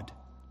God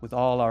with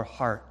all our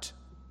heart,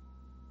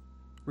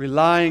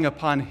 relying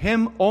upon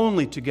Him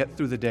only to get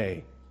through the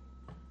day,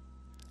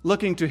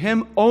 looking to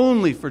Him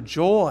only for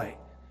joy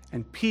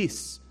and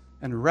peace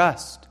and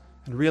rest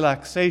and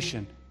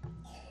relaxation.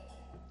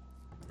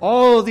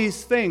 All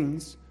these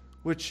things,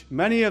 which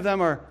many of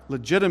them are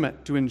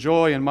legitimate to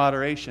enjoy in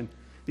moderation,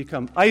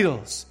 become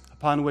idols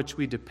upon which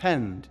we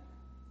depend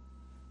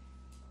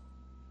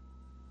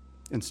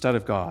instead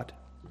of God.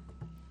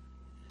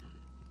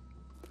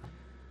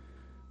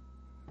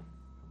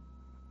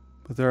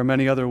 But there are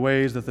many other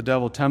ways that the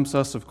devil tempts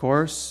us, of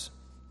course.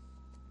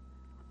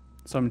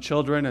 Some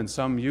children and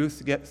some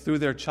youth get through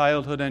their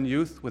childhood and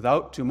youth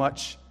without too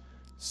much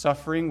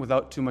suffering,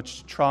 without too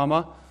much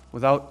trauma,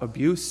 without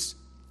abuse.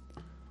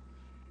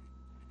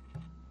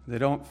 They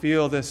don't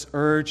feel this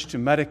urge to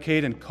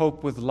medicate and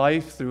cope with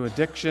life through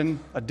addiction,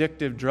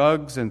 addictive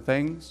drugs and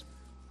things.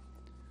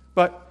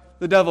 But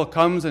the devil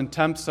comes and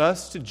tempts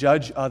us to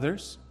judge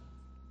others,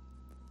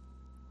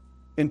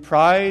 in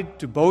pride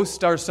to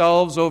boast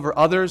ourselves over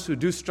others who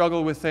do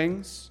struggle with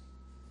things,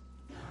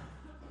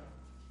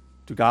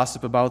 to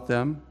gossip about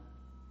them.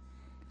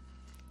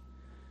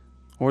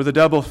 Or the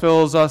devil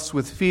fills us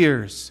with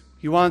fears.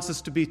 He wants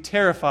us to be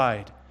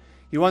terrified.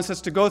 He wants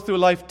us to go through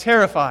life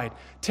terrified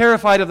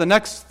of the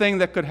next thing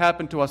that could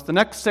happen to us, the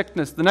next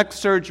sickness, the next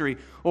surgery,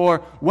 or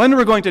when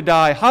we're going to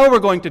die, how we're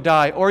going to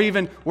die, or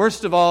even,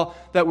 worst of all,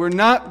 that we're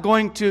not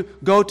going to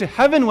go to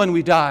heaven when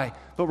we die,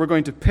 but we're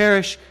going to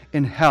perish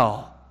in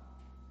hell.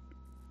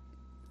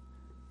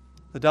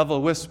 The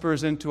devil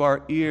whispers into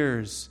our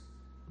ears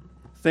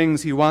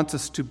things he wants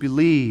us to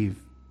believe,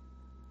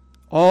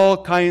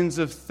 all kinds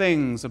of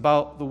things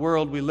about the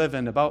world we live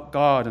in, about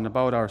God and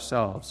about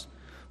ourselves.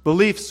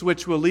 Beliefs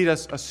which will lead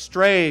us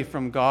astray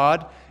from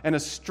God and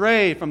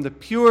astray from the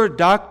pure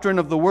doctrine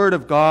of the Word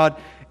of God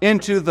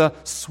into the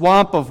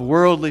swamp of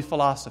worldly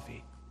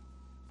philosophy.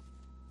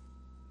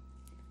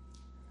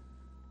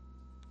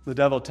 The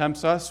devil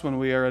tempts us when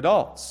we are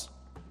adults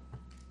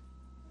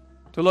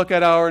to look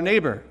at our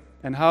neighbor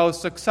and how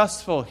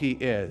successful he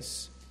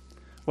is,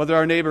 whether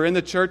our neighbor in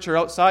the church or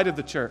outside of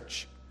the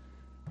church,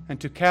 and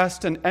to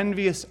cast an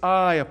envious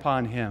eye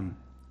upon him,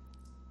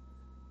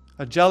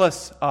 a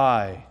jealous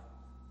eye,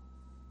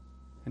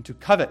 and to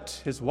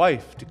covet his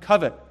wife, to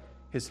covet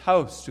his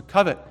house, to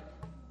covet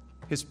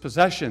his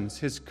possessions,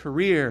 his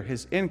career,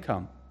 his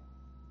income,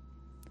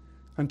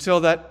 until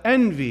that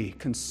envy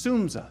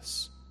consumes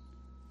us.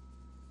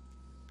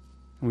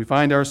 And we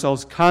find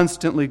ourselves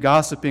constantly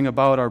gossiping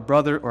about our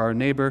brother or our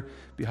neighbor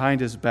behind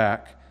his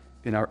back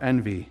in our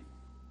envy.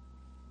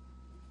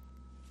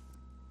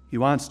 He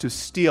wants to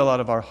steal out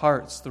of our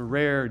hearts the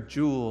rare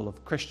jewel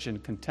of Christian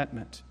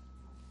contentment.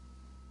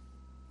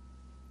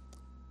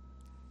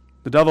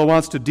 The devil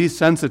wants to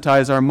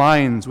desensitize our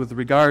minds with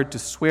regard to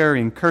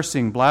swearing,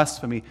 cursing,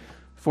 blasphemy,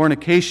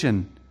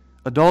 fornication,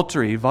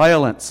 adultery,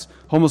 violence,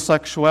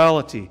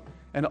 homosexuality,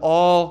 and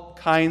all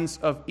kinds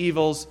of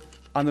evils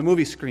on the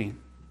movie screen.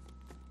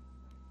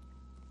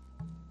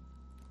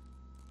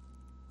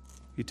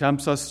 He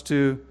tempts us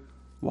to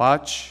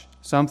watch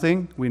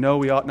something we know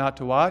we ought not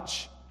to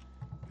watch,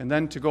 and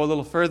then to go a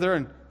little further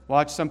and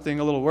watch something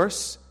a little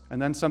worse,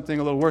 and then something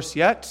a little worse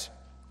yet,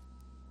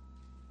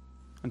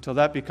 until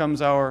that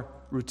becomes our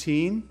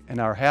routine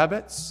and our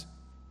habits.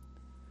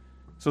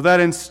 So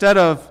that instead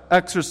of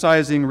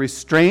exercising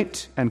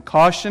restraint and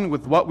caution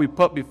with what we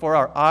put before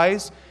our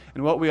eyes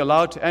and what we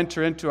allow to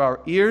enter into our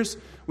ears,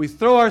 we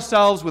throw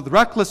ourselves with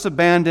reckless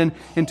abandon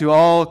into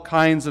all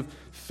kinds of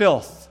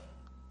filth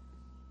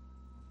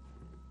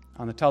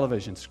on the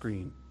television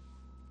screen.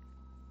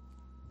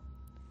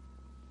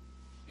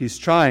 He's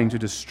trying to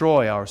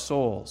destroy our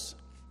souls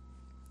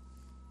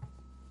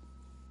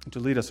and to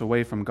lead us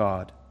away from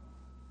God.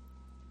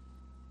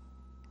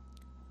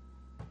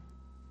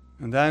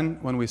 And then,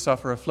 when we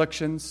suffer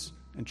afflictions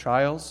and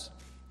trials,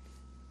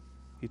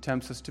 he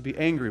tempts us to be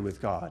angry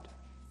with God.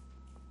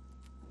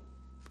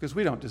 Because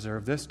we don't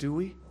deserve this, do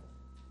we?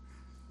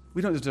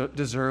 We don't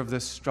deserve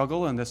this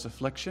struggle and this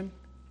affliction.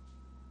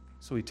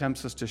 So he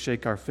tempts us to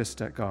shake our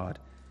fist at God.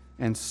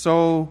 And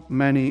so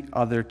many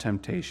other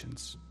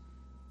temptations.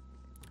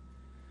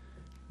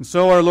 And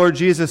so our Lord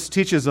Jesus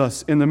teaches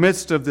us in the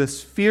midst of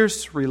this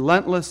fierce,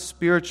 relentless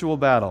spiritual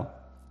battle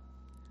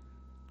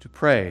to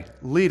pray,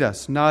 lead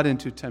us not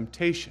into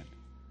temptation,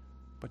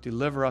 but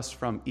deliver us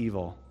from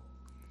evil.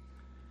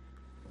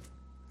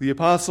 The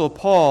Apostle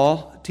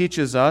Paul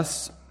teaches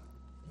us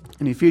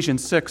in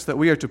Ephesians 6 that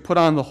we are to put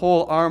on the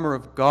whole armor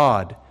of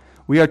God.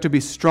 We are to be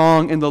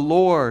strong in the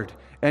Lord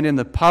and in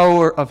the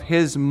power of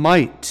his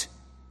might.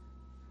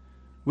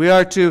 We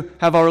are to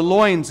have our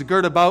loins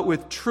girt about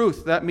with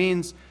truth. That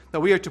means that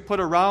we are to put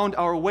around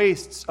our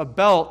waists a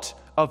belt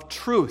of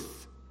truth.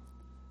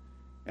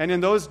 And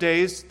in those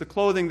days, the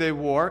clothing they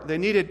wore, they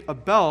needed a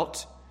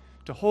belt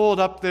to hold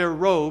up their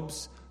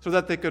robes so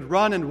that they could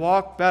run and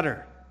walk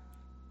better.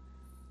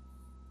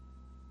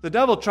 The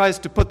devil tries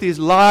to put these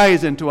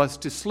lies into us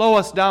to slow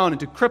us down and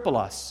to cripple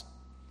us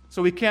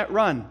so we can't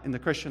run in the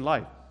Christian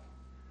life.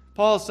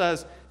 Paul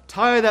says,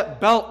 tie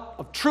that belt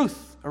of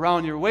truth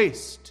around your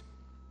waist.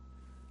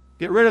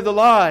 Get rid of the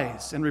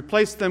lies and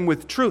replace them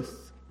with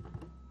truth.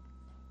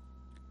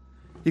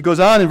 He goes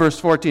on in verse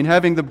 14,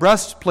 having the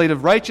breastplate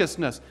of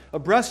righteousness, a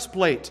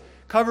breastplate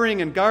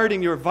covering and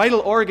guarding your vital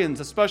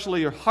organs,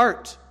 especially your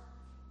heart.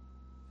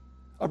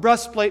 A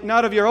breastplate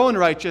not of your own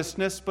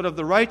righteousness, but of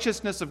the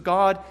righteousness of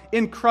God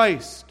in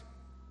Christ.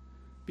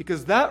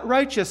 Because that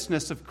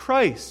righteousness of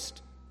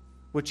Christ,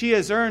 which he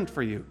has earned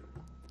for you,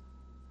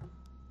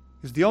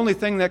 is the only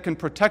thing that can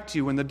protect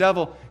you when the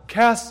devil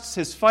casts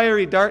his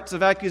fiery darts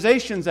of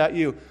accusations at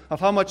you of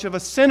how much of a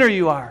sinner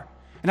you are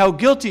and how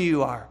guilty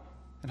you are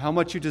and how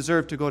much you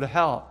deserve to go to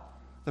hell.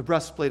 The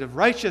breastplate of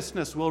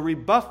righteousness will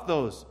rebuff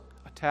those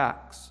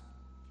attacks.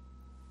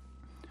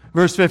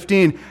 Verse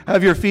 15,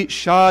 have your feet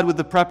shod with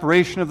the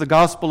preparation of the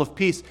gospel of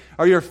peace.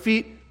 Are your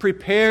feet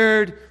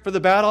prepared for the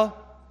battle?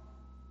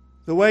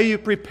 The way you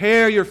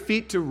prepare your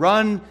feet to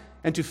run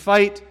and to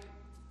fight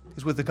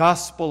is with the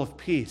gospel of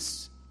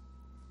peace.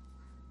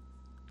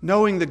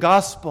 Knowing the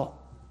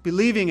gospel,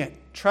 believing it,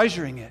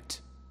 treasuring it.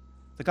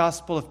 The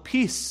gospel of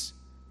peace,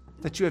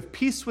 that you have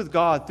peace with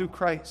God through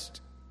Christ.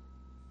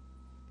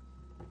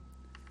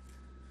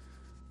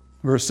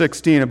 Verse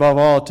 16, above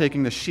all,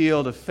 taking the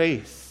shield of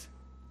faith.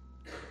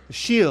 The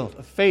shield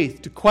of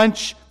faith to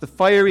quench the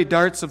fiery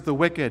darts of the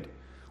wicked.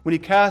 When he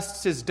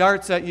casts his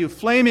darts at you,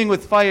 flaming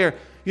with fire,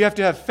 you have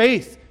to have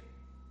faith.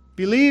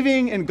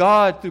 Believing in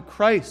God through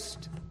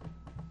Christ,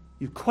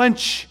 you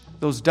quench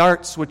those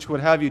darts which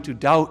would have you to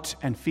doubt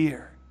and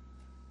fear.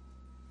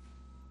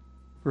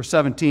 Verse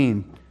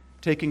 17,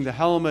 taking the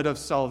helmet of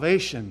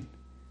salvation.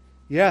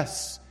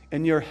 Yes,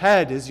 in your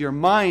head is your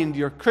mind,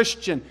 your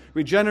Christian,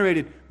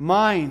 regenerated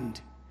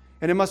mind.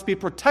 And it must be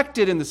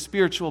protected in the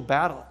spiritual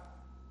battle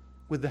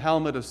with the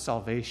helmet of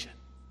salvation.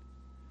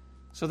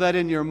 So that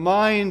in your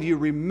mind you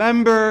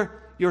remember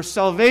your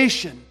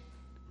salvation.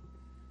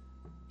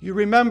 You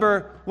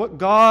remember what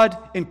God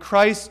in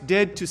Christ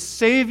did to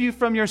save you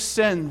from your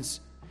sins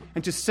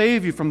and to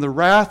save you from the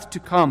wrath to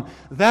come.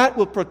 That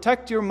will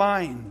protect your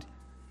mind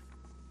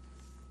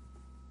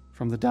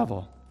from the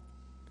devil.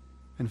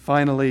 And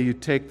finally, you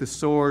take the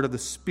sword of the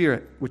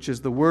Spirit, which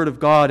is the Word of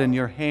God, in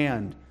your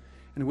hand.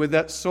 And with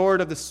that sword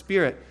of the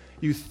Spirit,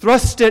 you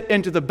thrust it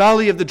into the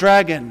belly of the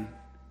dragon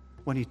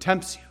when he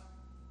tempts you.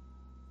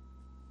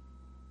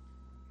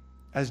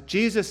 As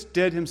Jesus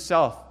did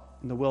himself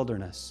in the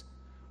wilderness,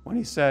 when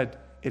he said,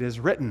 it is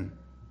written,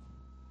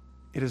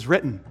 it is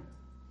written,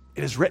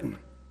 it is written.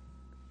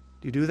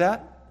 Do you do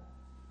that?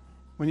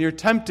 When you're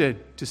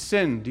tempted to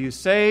sin, do you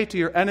say to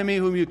your enemy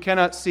whom you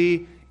cannot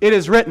see, it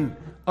is written,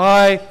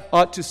 I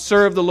ought to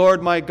serve the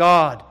Lord my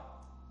God,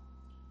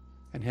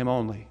 and him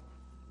only.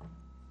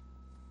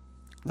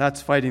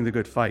 That's fighting the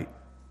good fight.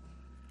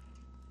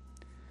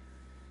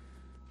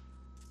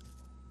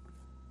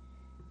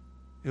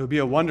 It would be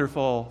a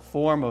wonderful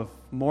form of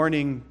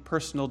morning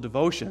personal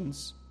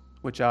devotions,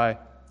 which I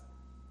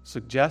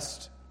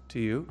suggest to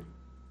you,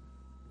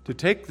 to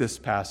take this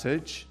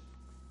passage.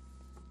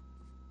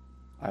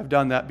 I've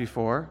done that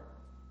before.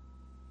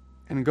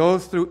 And go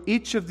through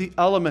each of the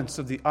elements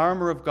of the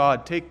armor of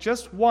God. Take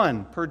just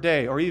one per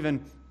day, or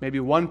even maybe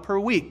one per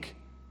week.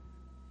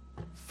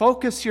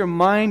 Focus your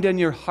mind and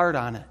your heart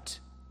on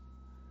it.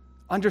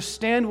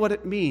 Understand what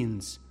it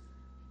means.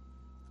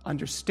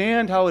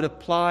 Understand how it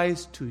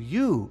applies to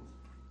you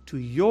to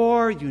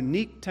your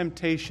unique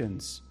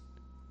temptations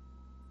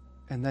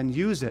and then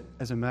use it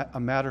as a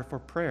matter for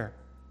prayer.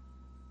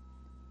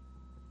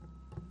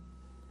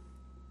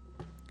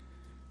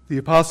 The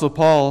Apostle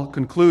Paul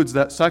concludes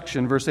that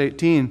section, verse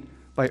 18,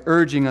 by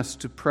urging us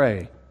to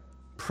pray.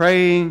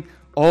 Praying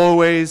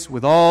always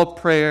with all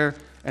prayer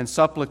and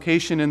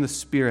supplication in the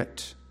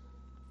Spirit.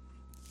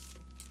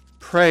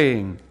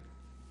 Praying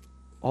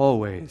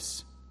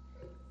always.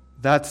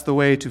 That's the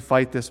way to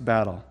fight this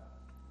battle.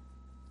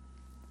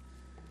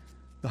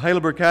 The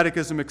Heidelberg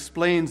Catechism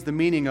explains the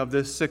meaning of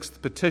this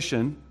sixth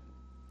petition.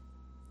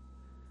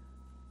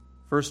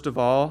 First of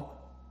all,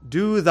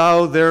 do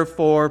thou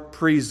therefore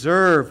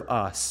preserve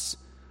us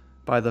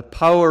by the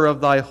power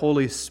of thy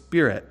Holy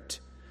Spirit,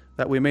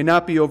 that we may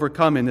not be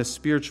overcome in this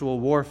spiritual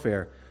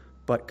warfare,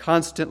 but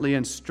constantly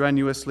and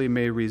strenuously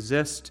may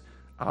resist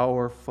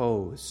our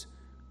foes.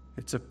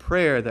 It's a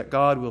prayer that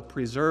God will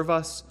preserve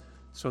us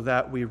so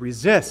that we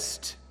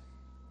resist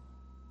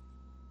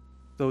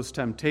those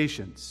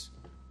temptations.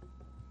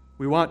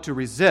 We want to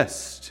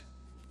resist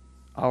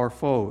our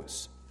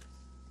foes.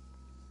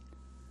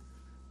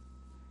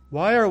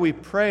 Why are we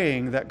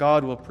praying that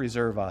God will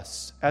preserve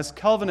us? As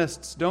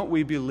Calvinists, don't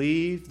we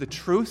believe the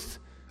truth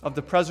of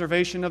the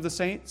preservation of the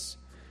saints?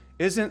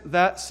 Isn't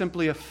that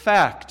simply a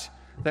fact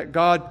that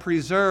God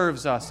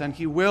preserves us and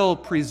He will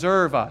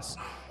preserve us?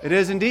 It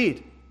is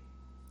indeed.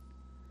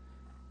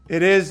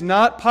 It is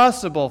not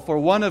possible for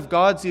one of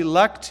God's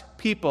elect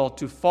people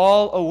to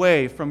fall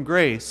away from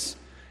grace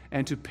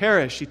and to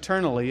perish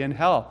eternally in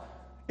hell.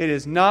 It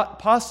is not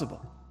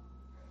possible.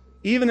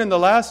 Even in the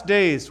last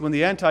days when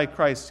the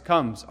Antichrist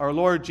comes, our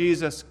Lord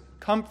Jesus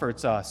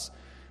comforts us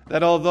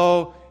that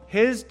although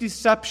His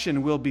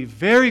deception will be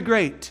very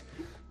great,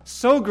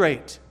 so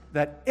great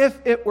that if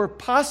it were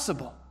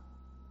possible,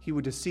 He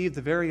would deceive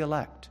the very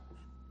elect.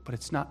 But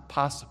it's not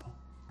possible.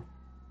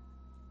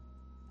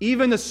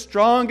 Even the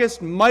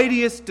strongest,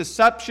 mightiest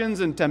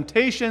deceptions and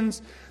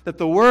temptations that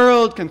the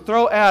world can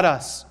throw at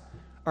us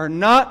are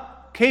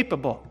not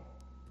capable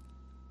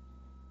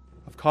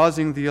of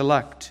causing the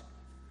elect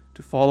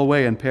to fall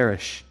away and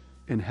perish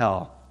in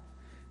hell.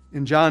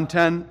 In John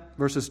 10,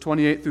 verses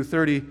 28 through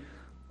 30,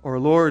 our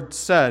Lord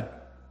said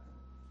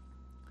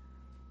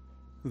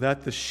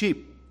that the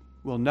sheep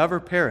will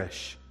never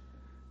perish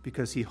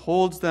because He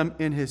holds them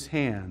in His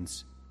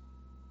hands,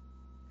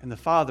 and the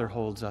Father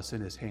holds us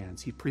in His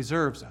hands. He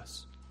preserves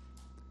us.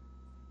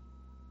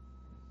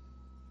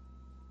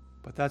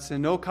 But that's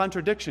in no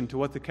contradiction to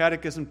what the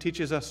Catechism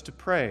teaches us to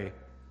pray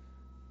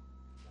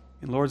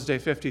in Lord's Day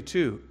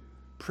 52.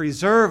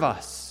 Preserve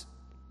us,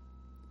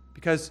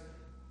 because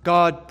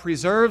God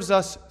preserves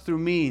us through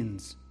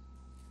means.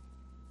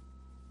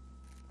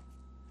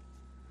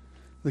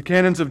 The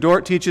Canons of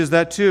Dort teaches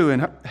that too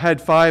in Head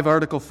 5,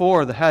 Article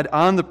 4, the head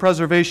on the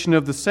preservation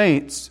of the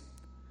saints.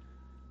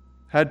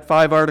 Head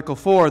 5, Article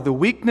 4, the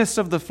weakness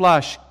of the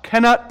flesh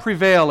cannot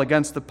prevail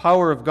against the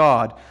power of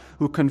God,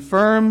 who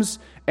confirms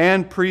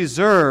and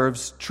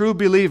preserves true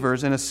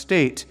believers in a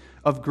state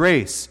of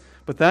grace.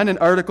 But then in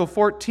Article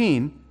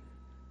 14,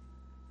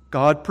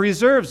 God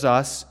preserves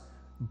us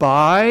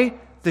by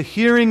the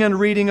hearing and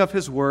reading of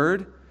His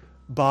Word,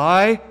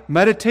 by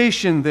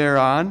meditation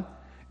thereon,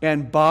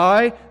 and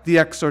by the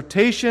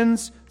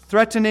exhortations,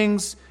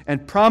 threatenings,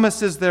 and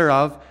promises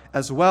thereof,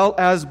 as well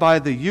as by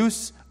the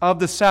use of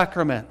the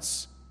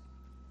sacraments.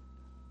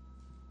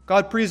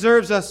 God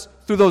preserves us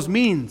through those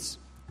means.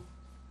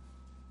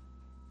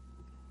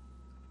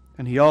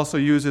 And He also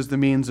uses the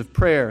means of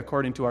prayer,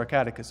 according to our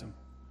catechism.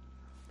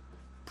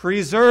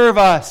 Preserve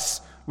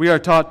us, we are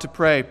taught to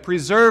pray.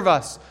 Preserve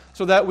us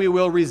so that we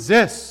will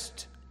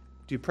resist.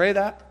 Do you pray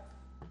that?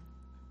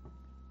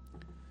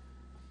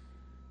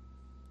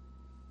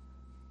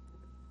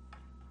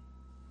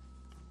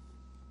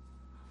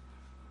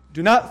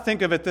 Do not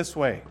think of it this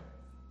way.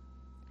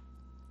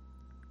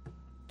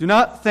 Do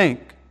not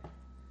think,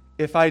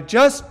 if I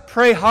just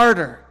pray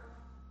harder,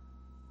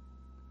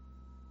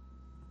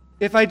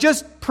 if I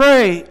just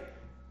pray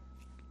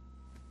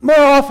more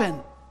often,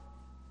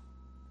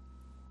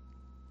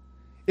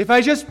 if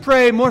I just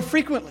pray more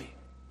frequently,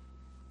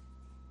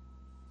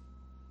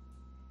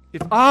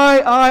 if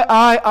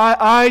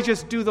I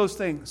just do those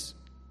things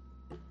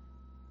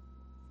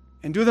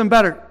and do them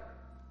better,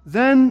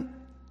 then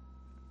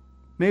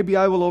maybe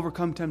I will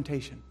overcome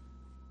temptation.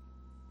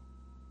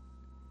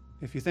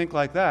 If you think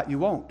like that, you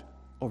won't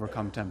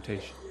overcome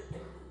temptation.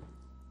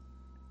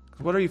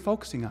 What are you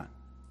focusing on?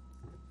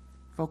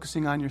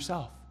 Focusing on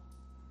yourself.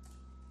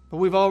 But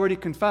we've already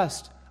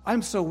confessed,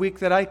 I'm so weak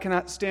that I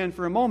cannot stand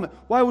for a moment.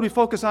 Why would we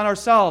focus on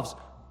ourselves?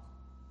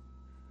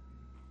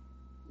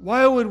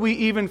 Why would we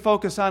even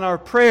focus on our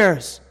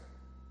prayers,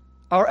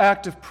 our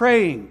act of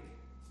praying,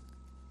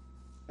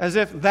 as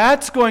if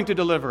that's going to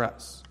deliver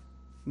us?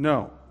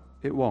 No,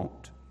 it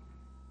won't.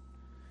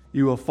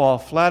 You will fall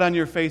flat on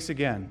your face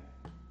again.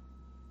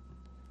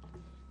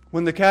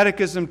 When the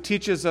Catechism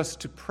teaches us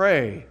to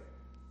pray,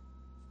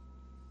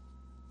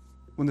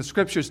 when the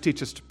Scriptures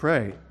teach us to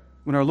pray,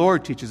 when our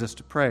Lord teaches us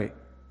to pray,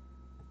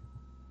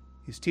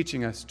 He's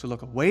teaching us to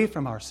look away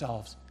from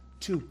ourselves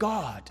to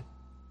God.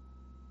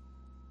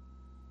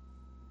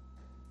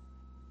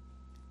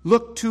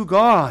 Look to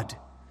God,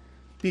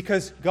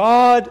 because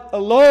God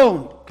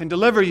alone can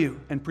deliver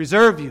you and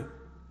preserve you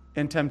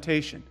in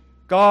temptation.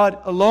 God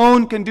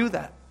alone can do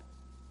that.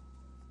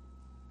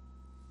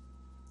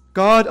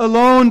 God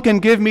alone can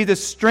give me the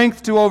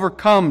strength to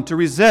overcome, to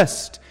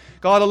resist.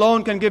 God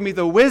alone can give me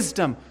the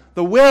wisdom,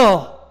 the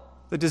will,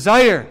 the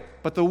desire,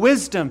 but the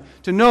wisdom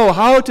to know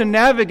how to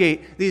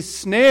navigate these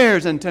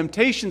snares and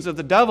temptations of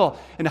the devil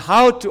and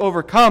how to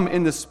overcome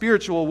in the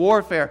spiritual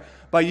warfare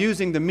by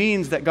using the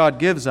means that God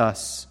gives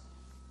us.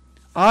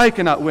 I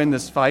cannot win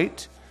this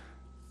fight.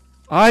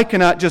 I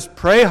cannot just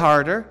pray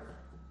harder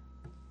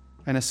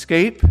and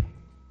escape.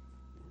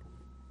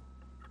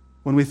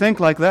 When we think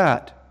like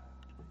that,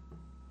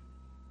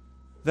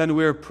 then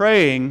we're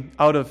praying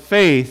out of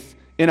faith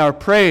in our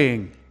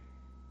praying.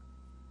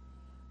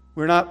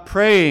 We're not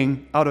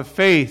praying out of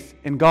faith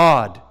in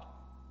God.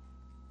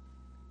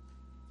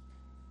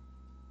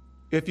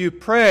 If you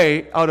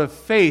pray out of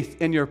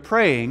faith in your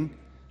praying,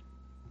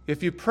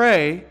 if you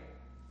pray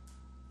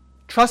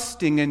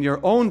trusting in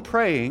your own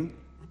praying,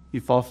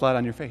 you fall flat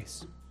on your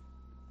face.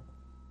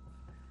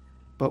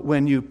 But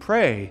when you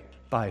pray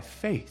by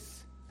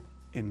faith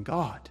in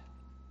God,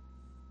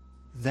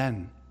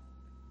 then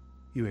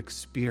you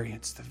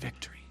experience the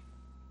victory.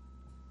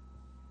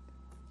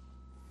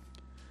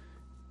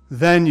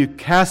 Then you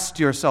cast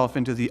yourself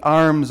into the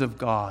arms of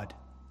God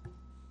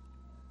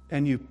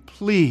and you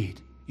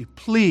plead,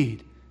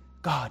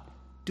 God,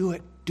 do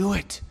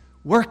it,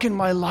 work in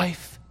my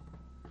life.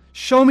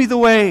 Show me the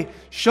way,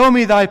 show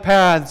me thy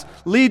paths,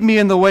 lead me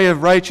in the way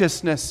of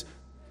righteousness.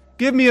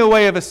 Give me a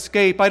way of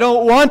escape. I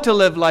don't want to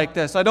live like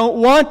this. I don't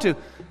want to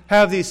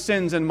have these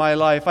sins in my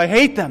life. I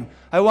hate them.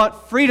 I want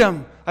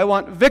freedom. I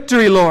want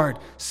victory, Lord.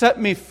 Set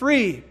me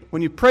free.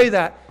 When you pray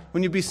that,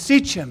 when you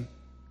beseech Him,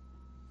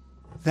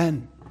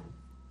 then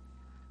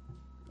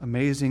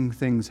amazing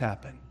things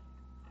happen.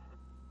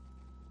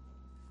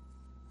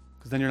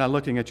 Because then you're not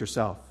looking at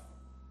yourself,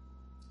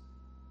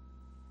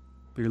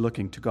 but you're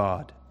looking to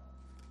God.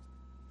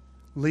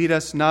 Lead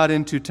us not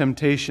into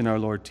temptation, our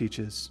Lord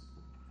teaches.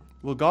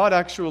 Will God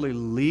actually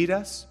lead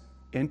us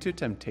into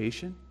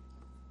temptation?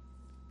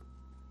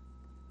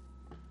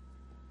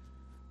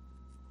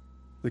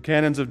 The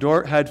Canons of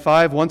Dort had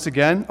 5, once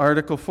again,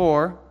 Article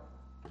 4.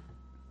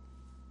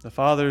 The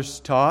Fathers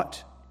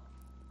taught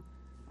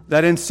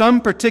that in some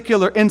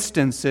particular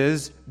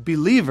instances,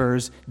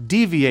 believers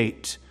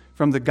deviate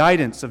from the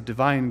guidance of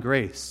divine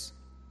grace.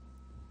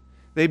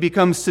 They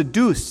become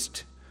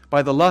seduced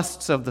by the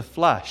lusts of the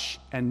flesh,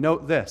 and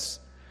note this,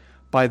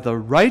 by the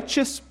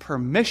righteous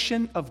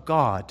permission of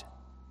God,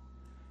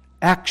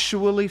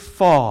 actually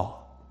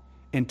fall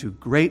into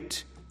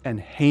great and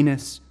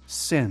heinous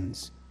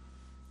sins,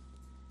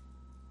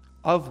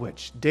 of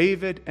which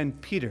David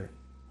and Peter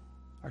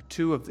are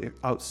two of the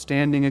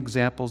outstanding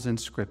examples in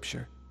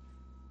Scripture.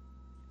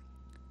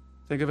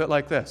 Think of it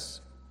like this.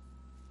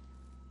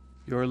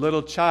 Your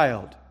little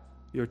child,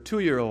 your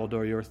 2-year-old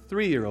or your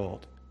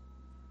 3-year-old,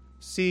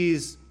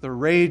 sees the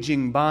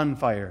raging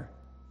bonfire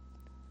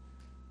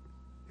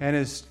and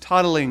is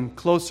toddling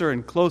closer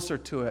and closer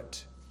to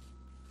it,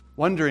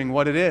 wondering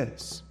what it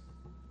is,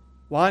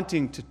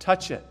 wanting to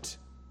touch it,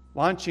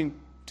 wanting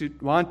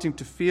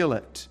to feel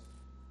it.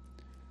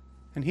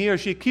 And he or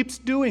she keeps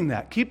doing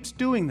that.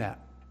 And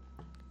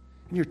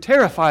you're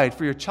terrified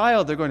for your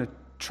child. They're going to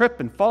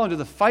trip and fall into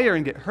the fire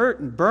and get hurt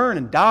and burn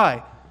and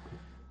die.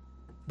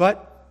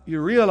 But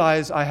you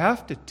realize, I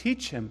have to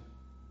teach him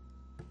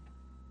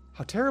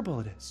how terrible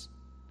it is.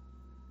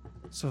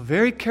 So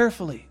very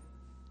carefully,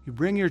 you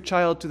bring your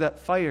child to that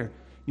fire,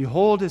 you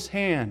hold his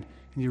hand,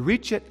 and you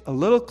reach it a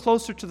little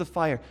closer to the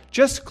fire,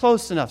 just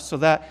close enough so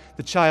that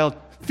the child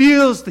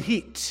feels the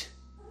heat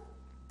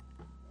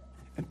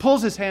and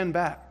pulls his hand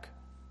back.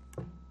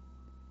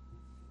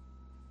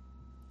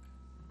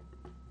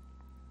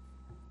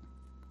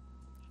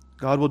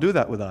 God will do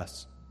that with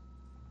us.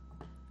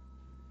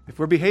 If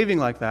we're behaving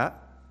like that,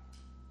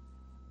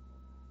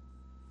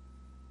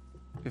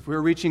 if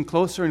we're reaching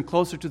closer and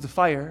closer to the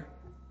fire,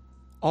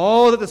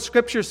 all that the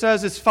Scripture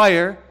says is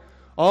fire,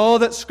 all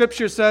that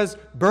Scripture says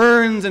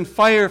burns in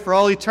fire for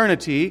all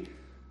eternity,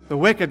 the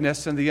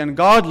wickedness and the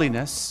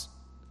ungodliness,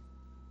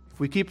 if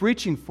we keep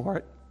reaching for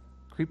it,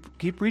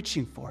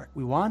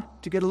 we want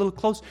to get a little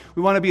close,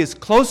 we want to be as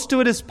close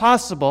to it as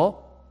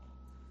possible,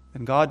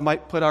 then God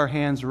might put our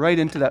hands right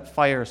into that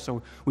fire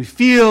so we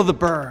feel the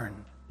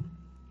burn.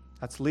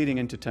 That's leading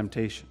into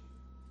temptation.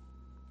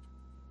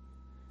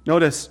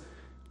 Notice,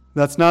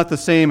 that's not the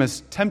same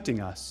as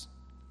tempting us.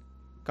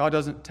 God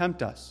doesn't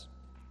tempt us.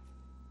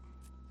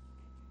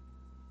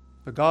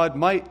 But God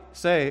might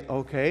say,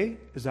 okay,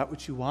 is that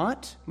what you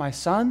want, my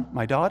son,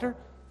 my daughter?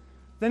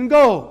 Then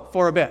go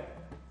for a bit.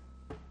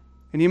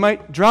 And He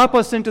might drop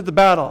us into the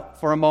battle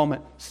for a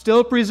moment,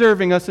 still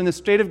preserving us in the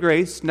state of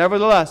grace,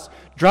 nevertheless,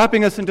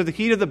 dropping us into the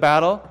heat of the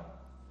battle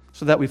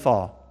so that we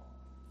fall.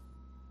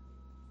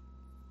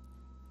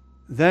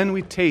 Then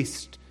we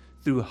taste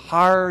through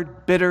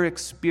hard, bitter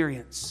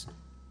experience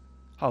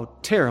how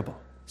terrible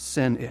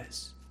sin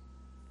is.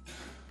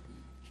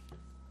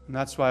 And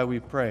that's why we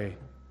pray,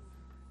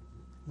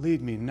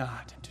 lead me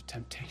not into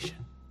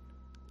temptation.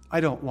 I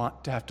don't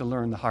want to have to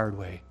learn the hard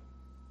way.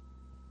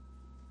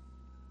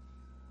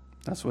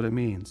 That's what it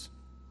means.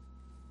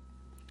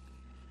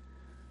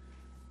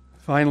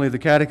 Finally, the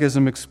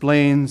Catechism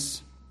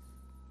explains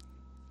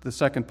the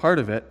second part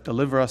of it,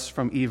 deliver us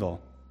from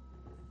evil.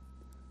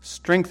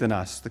 Strengthen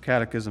us, the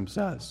Catechism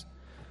says,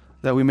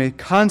 that we may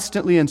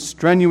constantly and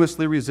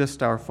strenuously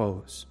resist our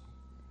foes.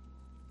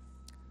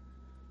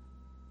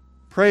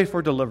 Pray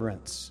for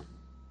deliverance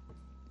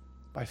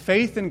by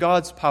faith in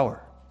God's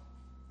power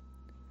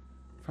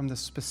from the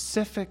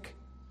specific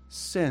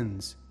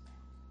sins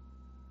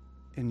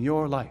in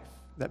your life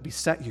that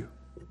beset you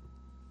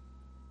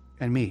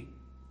and me.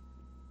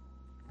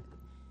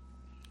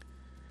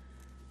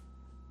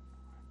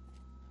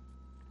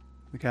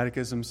 The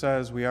Catechism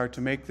says we are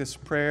to make this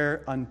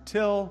prayer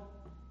until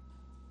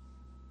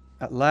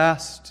at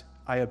last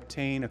I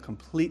obtain a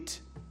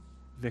complete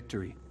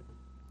victory.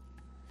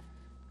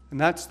 And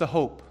that's the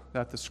hope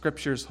that the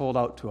Scriptures hold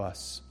out to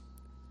us.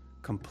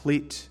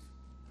 Complete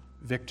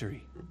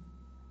victory.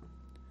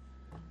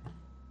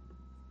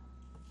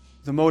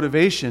 The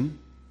motivation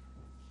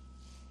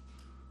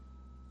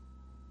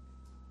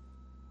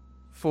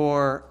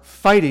for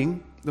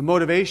fighting, the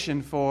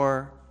motivation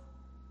for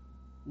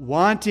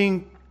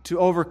wanting to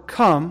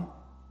overcome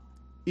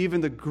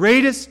even the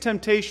greatest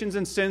temptations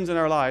and sins in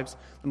our lives,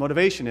 the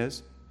motivation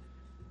is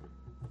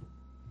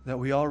that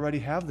we already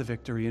have the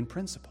victory in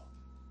principle.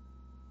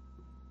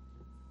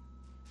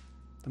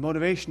 The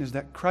motivation is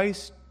that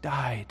Christ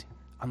died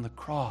on the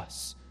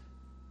cross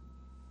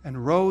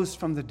and rose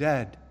from the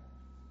dead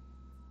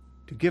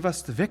to give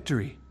us the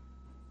victory.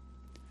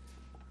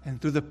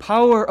 And through the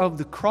power of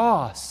the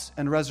cross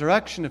and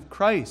resurrection of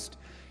Christ,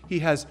 He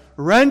has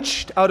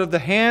wrenched out of the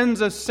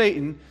hands of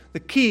Satan the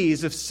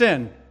keys of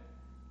sin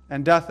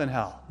and death and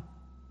hell.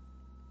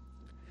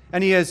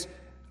 And He has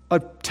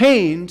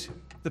obtained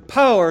the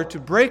power to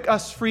break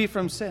us free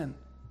from sin.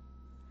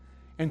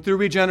 And through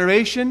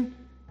regeneration,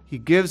 He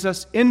gives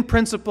us in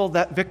principle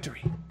that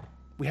victory.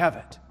 We have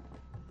it.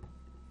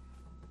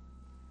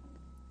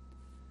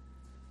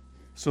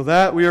 So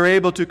that we are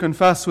able to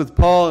confess with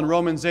Paul in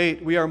Romans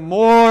 8, we are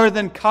more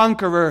than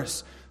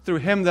conquerors through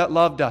Him that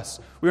loved us.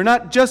 We are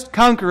not just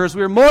conquerors,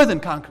 we are more than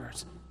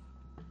conquerors.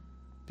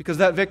 Because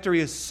that victory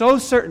is so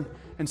certain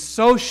and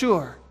so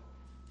sure.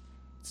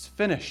 It's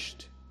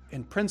finished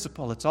in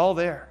principle. It's all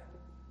there.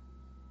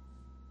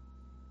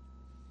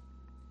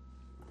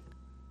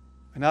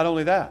 And not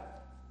only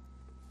that,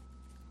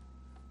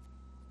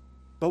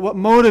 but what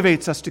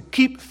motivates us to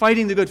keep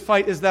fighting the good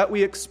fight is that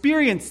we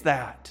experience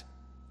that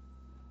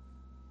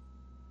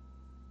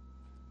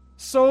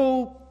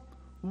so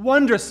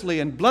wondrously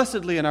and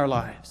blessedly in our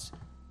lives.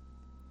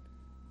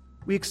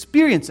 We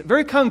experience it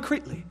very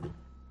concretely.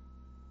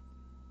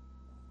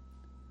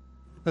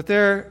 That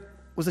there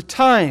was a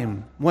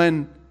time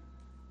when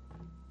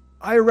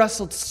I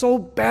wrestled so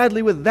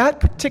badly with that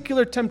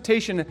particular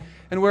temptation,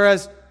 and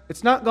whereas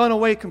it's not gone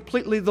away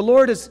completely, the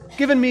Lord has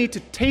given me to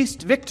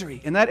taste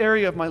victory in that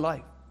area of my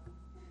life.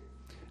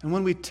 And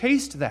when we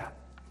taste that,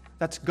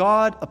 that's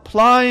God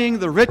applying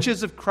the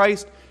riches of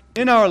Christ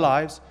in our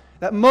lives,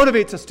 that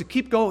motivates us to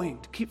keep going,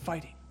 to keep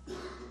fighting,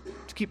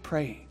 to keep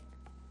praying,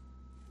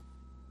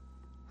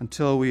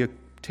 until we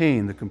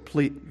obtain the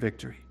complete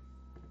victory.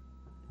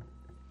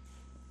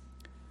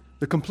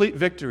 The complete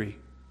victory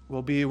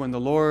will be when the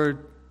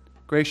Lord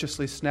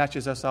graciously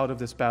snatches us out of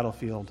this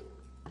battlefield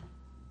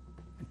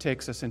and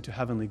takes us into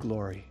heavenly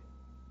glory.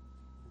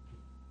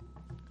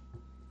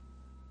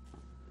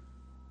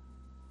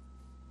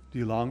 Do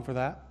you long for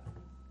that?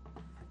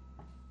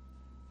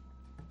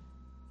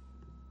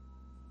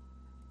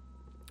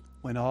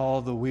 When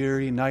all the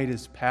weary night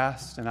is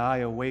past and I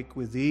awake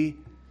with Thee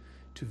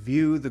to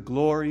view the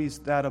glories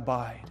that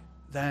abide,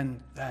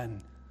 then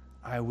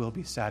I will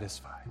be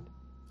satisfied.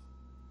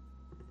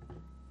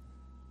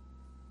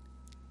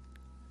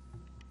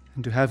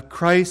 And to have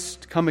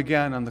Christ come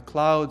again on the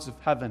clouds of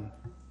heaven,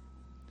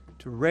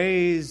 to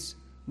raise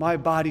my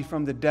body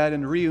from the dead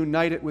and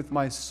reunite it with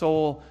my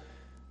soul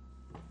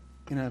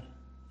in a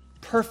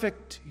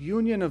perfect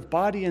union of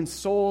body and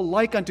soul,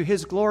 like unto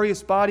His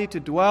glorious body, to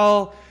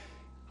dwell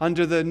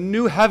under the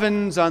new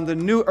heavens, on the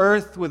new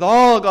earth, with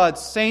all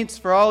God's saints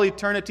for all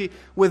eternity,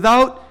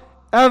 without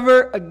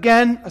ever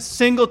again a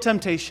single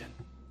temptation.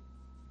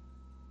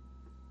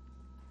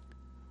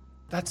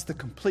 That's the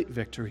complete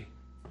victory.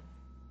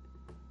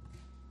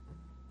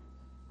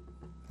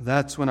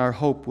 That's when our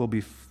hope will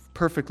be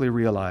perfectly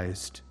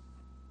realized.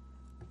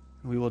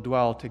 We will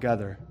dwell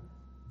together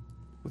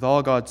with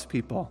all God's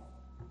people,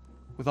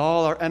 with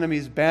all our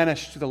enemies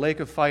banished to the lake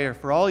of fire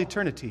for all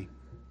eternity,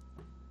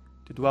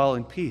 to dwell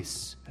in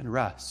peace and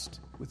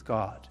rest with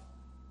God.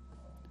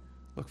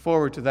 Look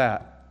forward to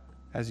that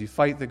as you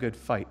fight the good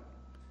fight,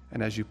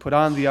 and as you put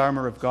on the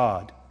armor of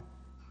God,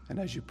 and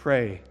as you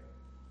pray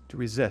to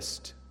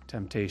resist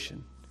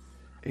temptation.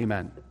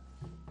 Amen.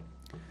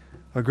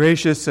 Our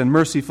gracious and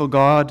merciful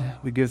God,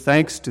 we give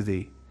thanks to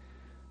Thee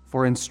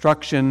for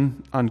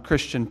instruction on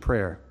Christian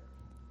prayer.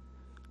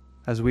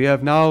 As we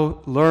have now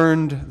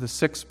learned the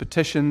 6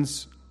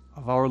 petitions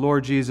of our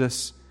Lord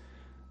Jesus,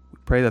 we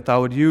pray that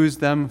Thou would use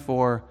them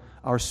for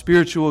our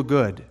spiritual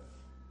good,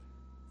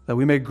 that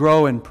we may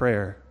grow in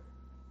prayer,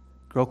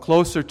 grow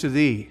closer to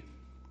Thee,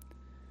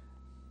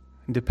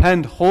 and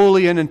depend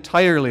wholly and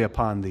entirely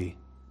upon Thee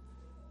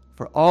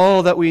for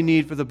all that we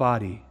need for the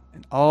body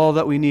and all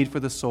that we need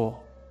for the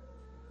soul,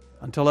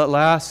 until at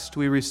last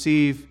we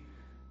receive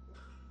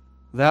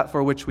that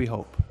for which we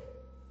hope,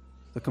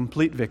 the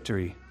complete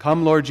victory.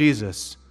 Come, Lord Jesus,